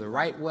can go to the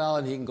right well,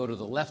 and he can go to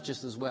the left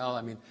just as well.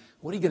 I mean,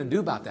 what are you going to do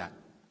about that?"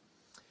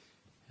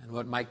 And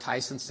what Mike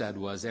Tyson said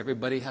was,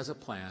 everybody has a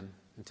plan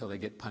until they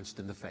get punched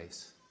in the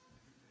face.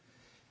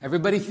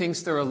 Everybody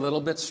thinks they're a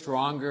little bit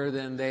stronger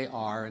than they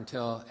are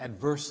until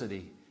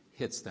adversity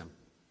hits them.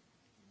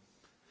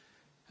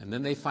 And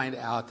then they find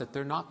out that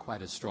they're not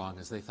quite as strong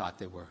as they thought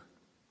they were.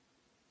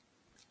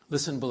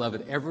 Listen,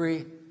 beloved,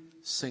 every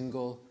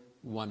single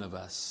one of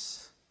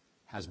us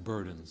has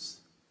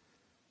burdens.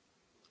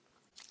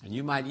 And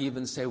you might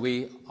even say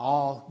we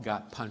all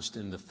got punched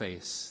in the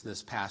face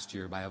this past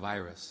year by a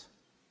virus.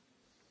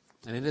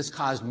 And it has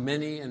caused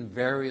many and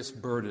various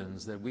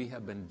burdens that we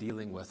have been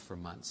dealing with for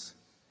months.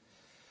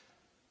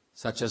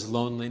 such as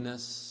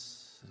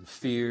loneliness and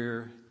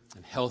fear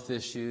and health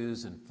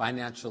issues and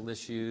financial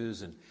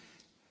issues and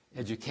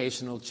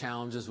educational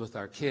challenges with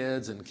our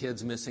kids and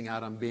kids missing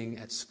out on being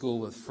at school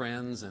with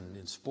friends and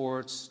in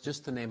sports,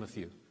 just to name a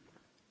few.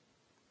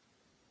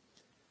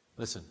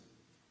 Listen,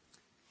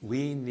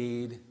 we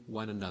need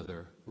one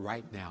another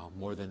right now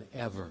more than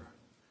ever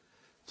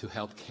to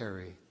help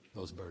carry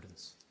those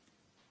burdens.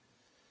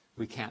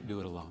 We can't do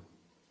it alone.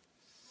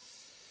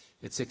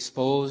 It's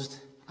exposed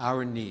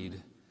our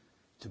need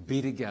to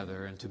be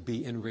together and to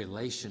be in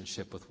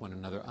relationship with one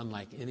another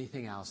unlike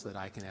anything else that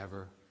I can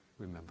ever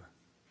remember.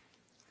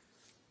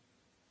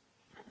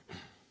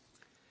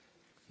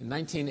 In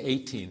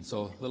 1918,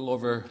 so a little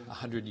over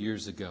 100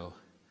 years ago,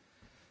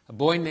 a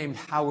boy named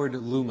Howard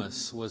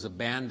Loomis was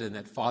abandoned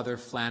at Father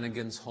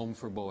Flanagan's Home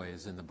for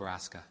Boys in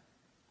Nebraska.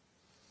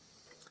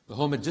 The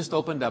home had just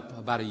opened up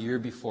about a year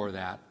before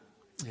that,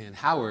 and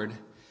Howard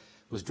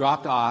was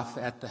dropped off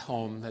at the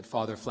home that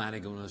Father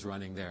Flanagan was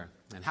running there.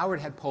 And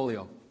Howard had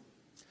polio.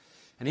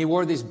 And he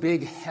wore these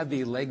big,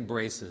 heavy leg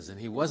braces, and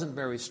he wasn't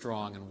very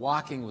strong, and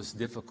walking was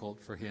difficult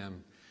for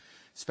him,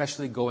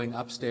 especially going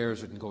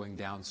upstairs and going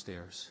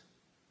downstairs.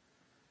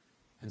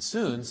 And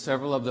soon,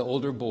 several of the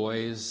older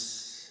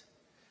boys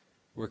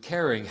were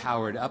carrying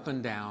Howard up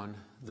and down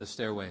the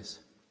stairways.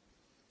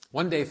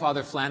 One day,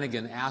 Father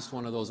Flanagan asked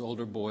one of those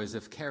older boys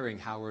if carrying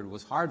Howard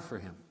was hard for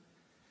him.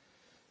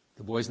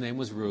 The boy's name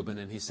was Reuben,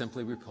 and he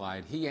simply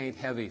replied, "He ain't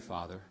heavy,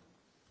 Father.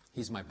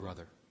 He's my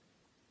brother."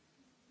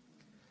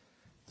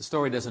 The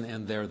story doesn't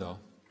end there, though.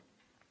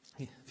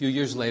 A few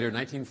years later,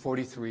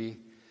 1943,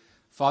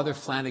 Father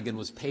Flanagan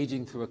was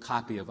paging through a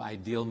copy of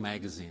Ideal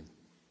magazine.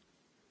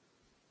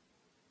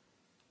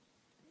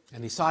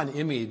 And he saw an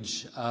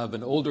image of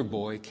an older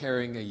boy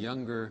carrying a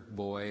younger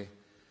boy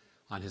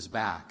on his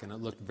back. And it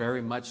looked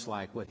very much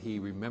like what he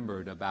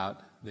remembered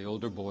about the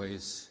older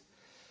boys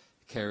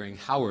carrying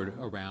Howard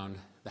around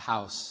the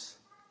house.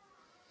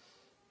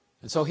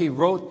 And so he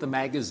wrote the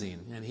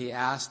magazine, and he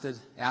asked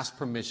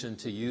permission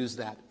to use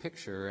that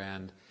picture,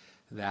 and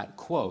that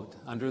quote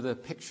under the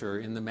picture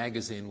in the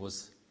magazine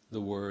was the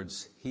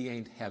words, "He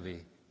ain't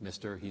heavy,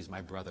 mister, he's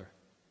my brother."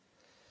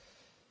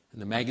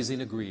 And the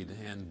magazine agreed,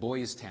 and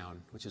Boys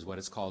Town, which is what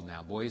it's called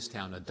now, Boys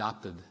Town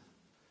adopted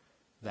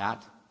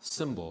that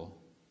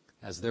symbol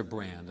as their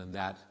brand and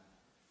that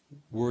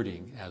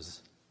wording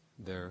as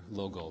their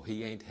logo.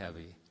 "He ain't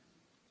heavy,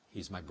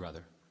 he's my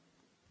brother."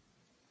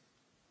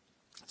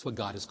 That's what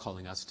God is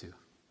calling us to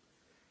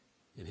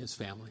in His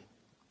family.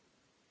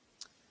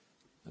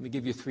 Let me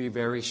give you 3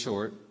 very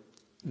short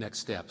next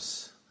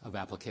steps of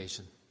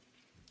application.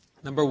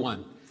 Number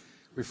 1,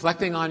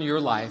 reflecting on your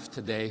life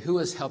today, who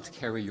has helped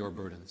carry your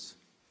burdens?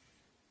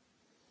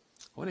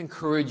 I want to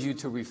encourage you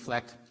to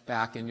reflect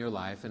back in your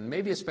life, and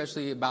maybe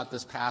especially about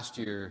this past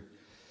year,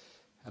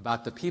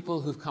 about the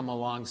people who've come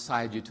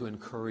alongside you to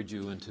encourage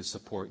you and to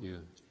support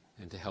you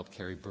and to help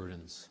carry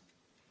burdens.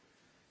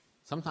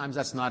 Sometimes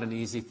that's not an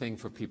easy thing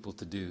for people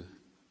to do.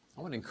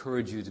 I want to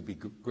encourage you to be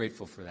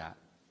grateful for that.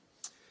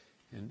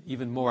 And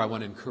even more, I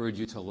want to encourage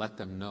you to let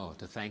them know,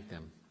 to thank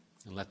them,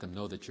 and let them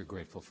know that you're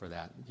grateful for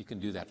that. You can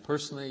do that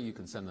personally. You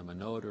can send them a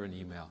note or an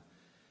email.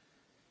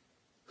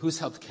 Who's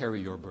helped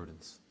carry your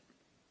burdens?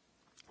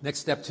 Next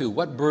step 2,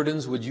 what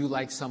burdens would you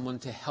like someone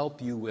to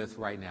help you with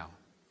right now?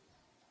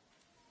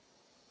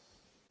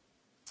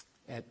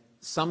 At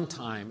some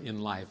time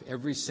in life,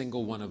 every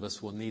single one of us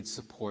will need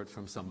support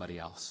from somebody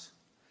else.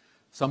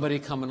 Somebody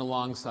coming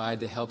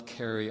alongside to help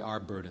carry our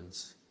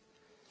burdens.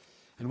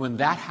 And when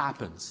that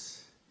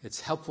happens,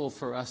 it's helpful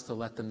for us to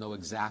let them know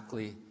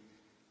exactly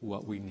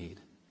what we need,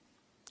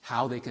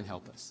 how they can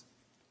help us.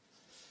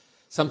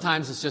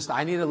 Sometimes it's just,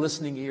 I need a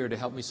listening ear to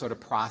help me sort of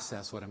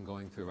process what I'm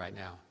going through right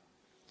now.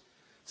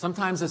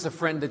 Sometimes it's a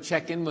friend to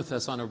check in with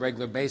us on a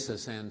regular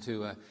basis and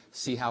to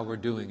see how we're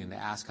doing and to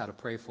ask how to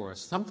pray for us.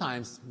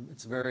 Sometimes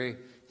it's very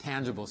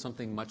tangible,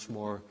 something much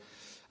more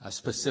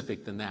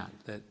specific than that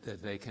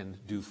they can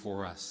do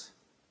for us.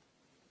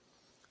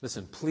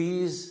 Listen,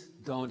 please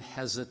don't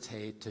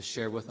hesitate to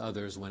share with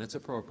others when it's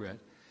appropriate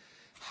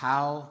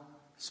how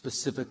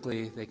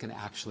specifically they can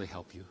actually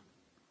help you.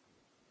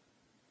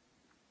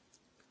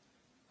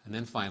 And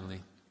then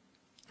finally,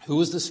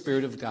 who is the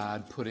Spirit of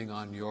God putting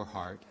on your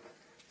heart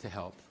to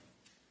help?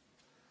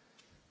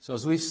 So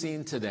as we've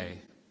seen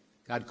today,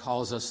 God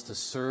calls us to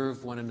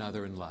serve one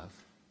another in love,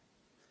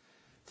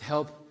 to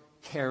help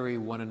carry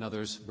one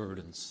another's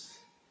burdens.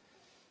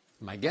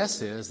 My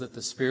guess is that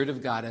the Spirit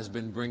of God has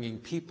been bringing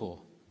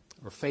people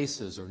or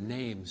faces or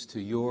names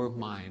to your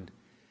mind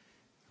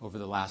over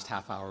the last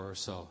half hour or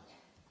so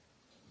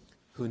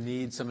who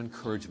need some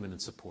encouragement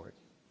and support.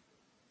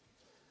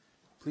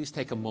 Please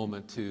take a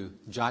moment to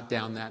jot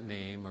down that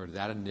name or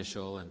that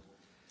initial and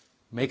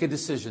make a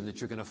decision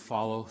that you're going to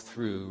follow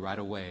through right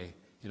away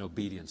in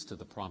obedience to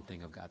the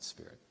prompting of God's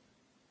Spirit.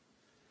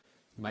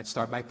 You might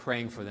start by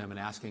praying for them and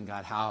asking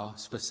God, how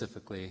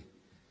specifically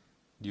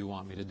do you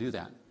want me to do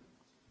that?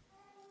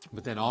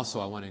 But then also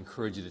I want to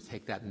encourage you to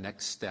take that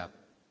next step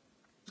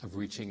of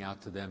reaching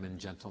out to them in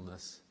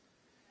gentleness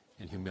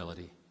and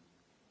humility.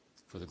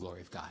 for the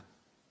glory of God.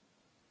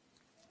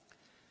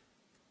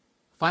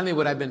 Finally,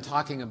 what I've been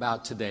talking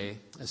about today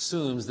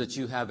assumes that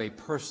you have a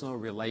personal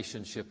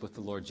relationship with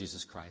the Lord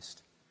Jesus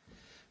Christ,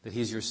 that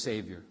He's your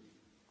Savior,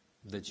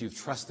 that you've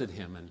trusted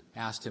Him and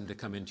asked Him to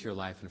come into your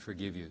life and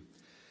forgive you.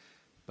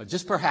 But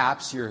just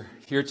perhaps you're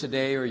here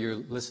today or you're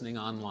listening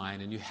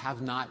online and you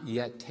have not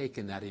yet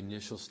taken that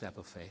initial step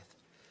of faith.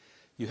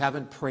 You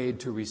haven't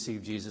prayed to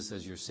receive Jesus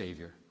as your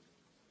Savior.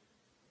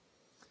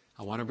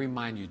 I want to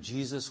remind you,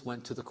 Jesus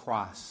went to the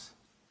cross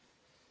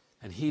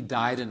and He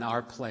died in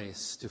our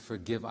place to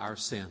forgive our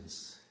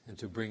sins and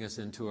to bring us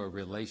into a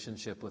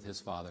relationship with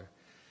His Father,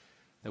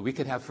 that we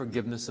could have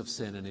forgiveness of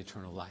sin and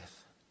eternal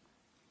life.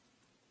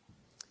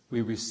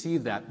 We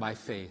receive that by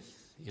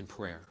faith in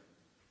prayer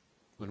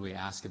when we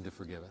ask Him to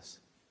forgive us.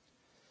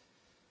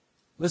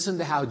 Listen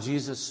to how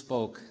Jesus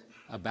spoke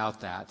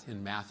about that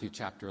in Matthew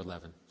chapter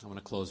 11. I want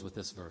to close with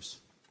this verse.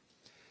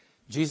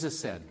 Jesus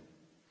said,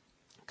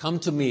 "Come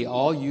to me,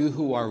 all you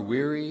who are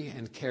weary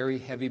and carry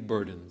heavy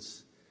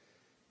burdens,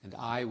 and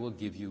I will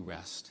give you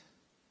rest.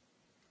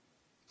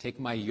 Take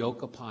my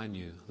yoke upon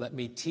you. Let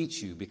me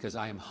teach you, because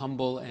I am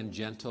humble and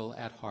gentle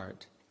at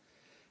heart,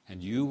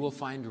 and you will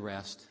find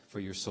rest for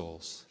your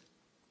souls.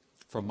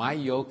 For my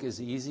yoke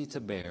is easy to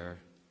bear,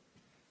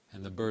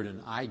 and the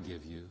burden I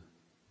give you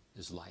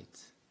is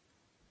light."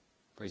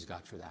 Praise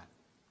God for that.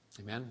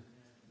 Amen?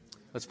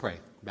 Let's pray.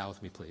 Bow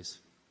with me, please.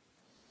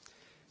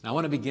 Now, I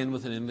want to begin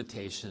with an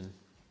invitation.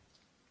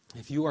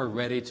 If you are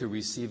ready to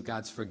receive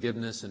God's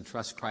forgiveness and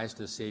trust Christ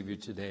as Savior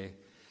today,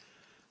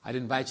 I'd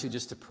invite you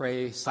just to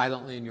pray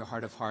silently in your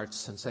heart of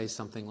hearts and say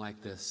something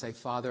like this. Say,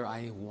 "Father,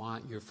 I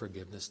want your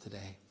forgiveness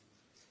today.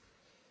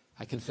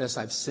 I confess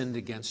I've sinned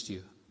against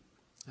you,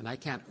 and I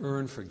can't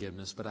earn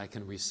forgiveness, but I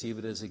can receive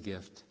it as a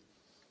gift.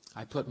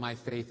 I put my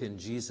faith in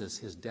Jesus,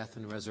 His death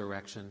and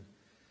resurrection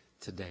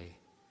today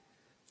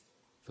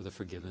for the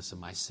forgiveness of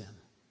my sin.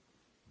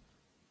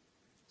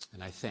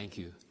 And I thank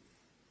you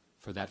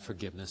for that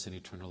forgiveness and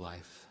eternal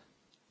life.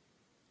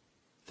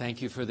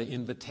 Thank you for the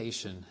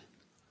invitation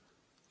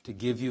to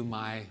give you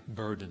my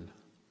burden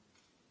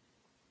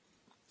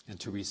and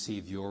to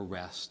receive your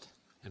rest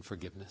and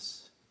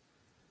forgiveness.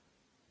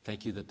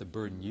 Thank you that the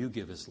burden you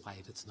give is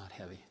light, it's not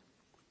heavy.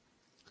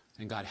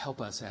 And God,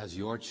 help us as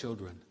your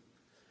children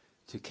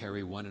to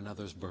carry one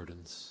another's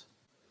burdens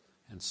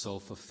and so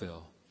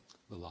fulfill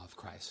the law of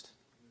Christ.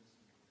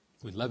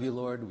 We love you,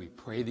 Lord. We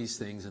pray these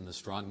things in the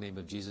strong name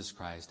of Jesus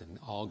Christ, and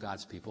all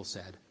God's people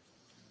said,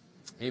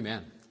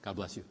 amen. God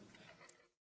bless you.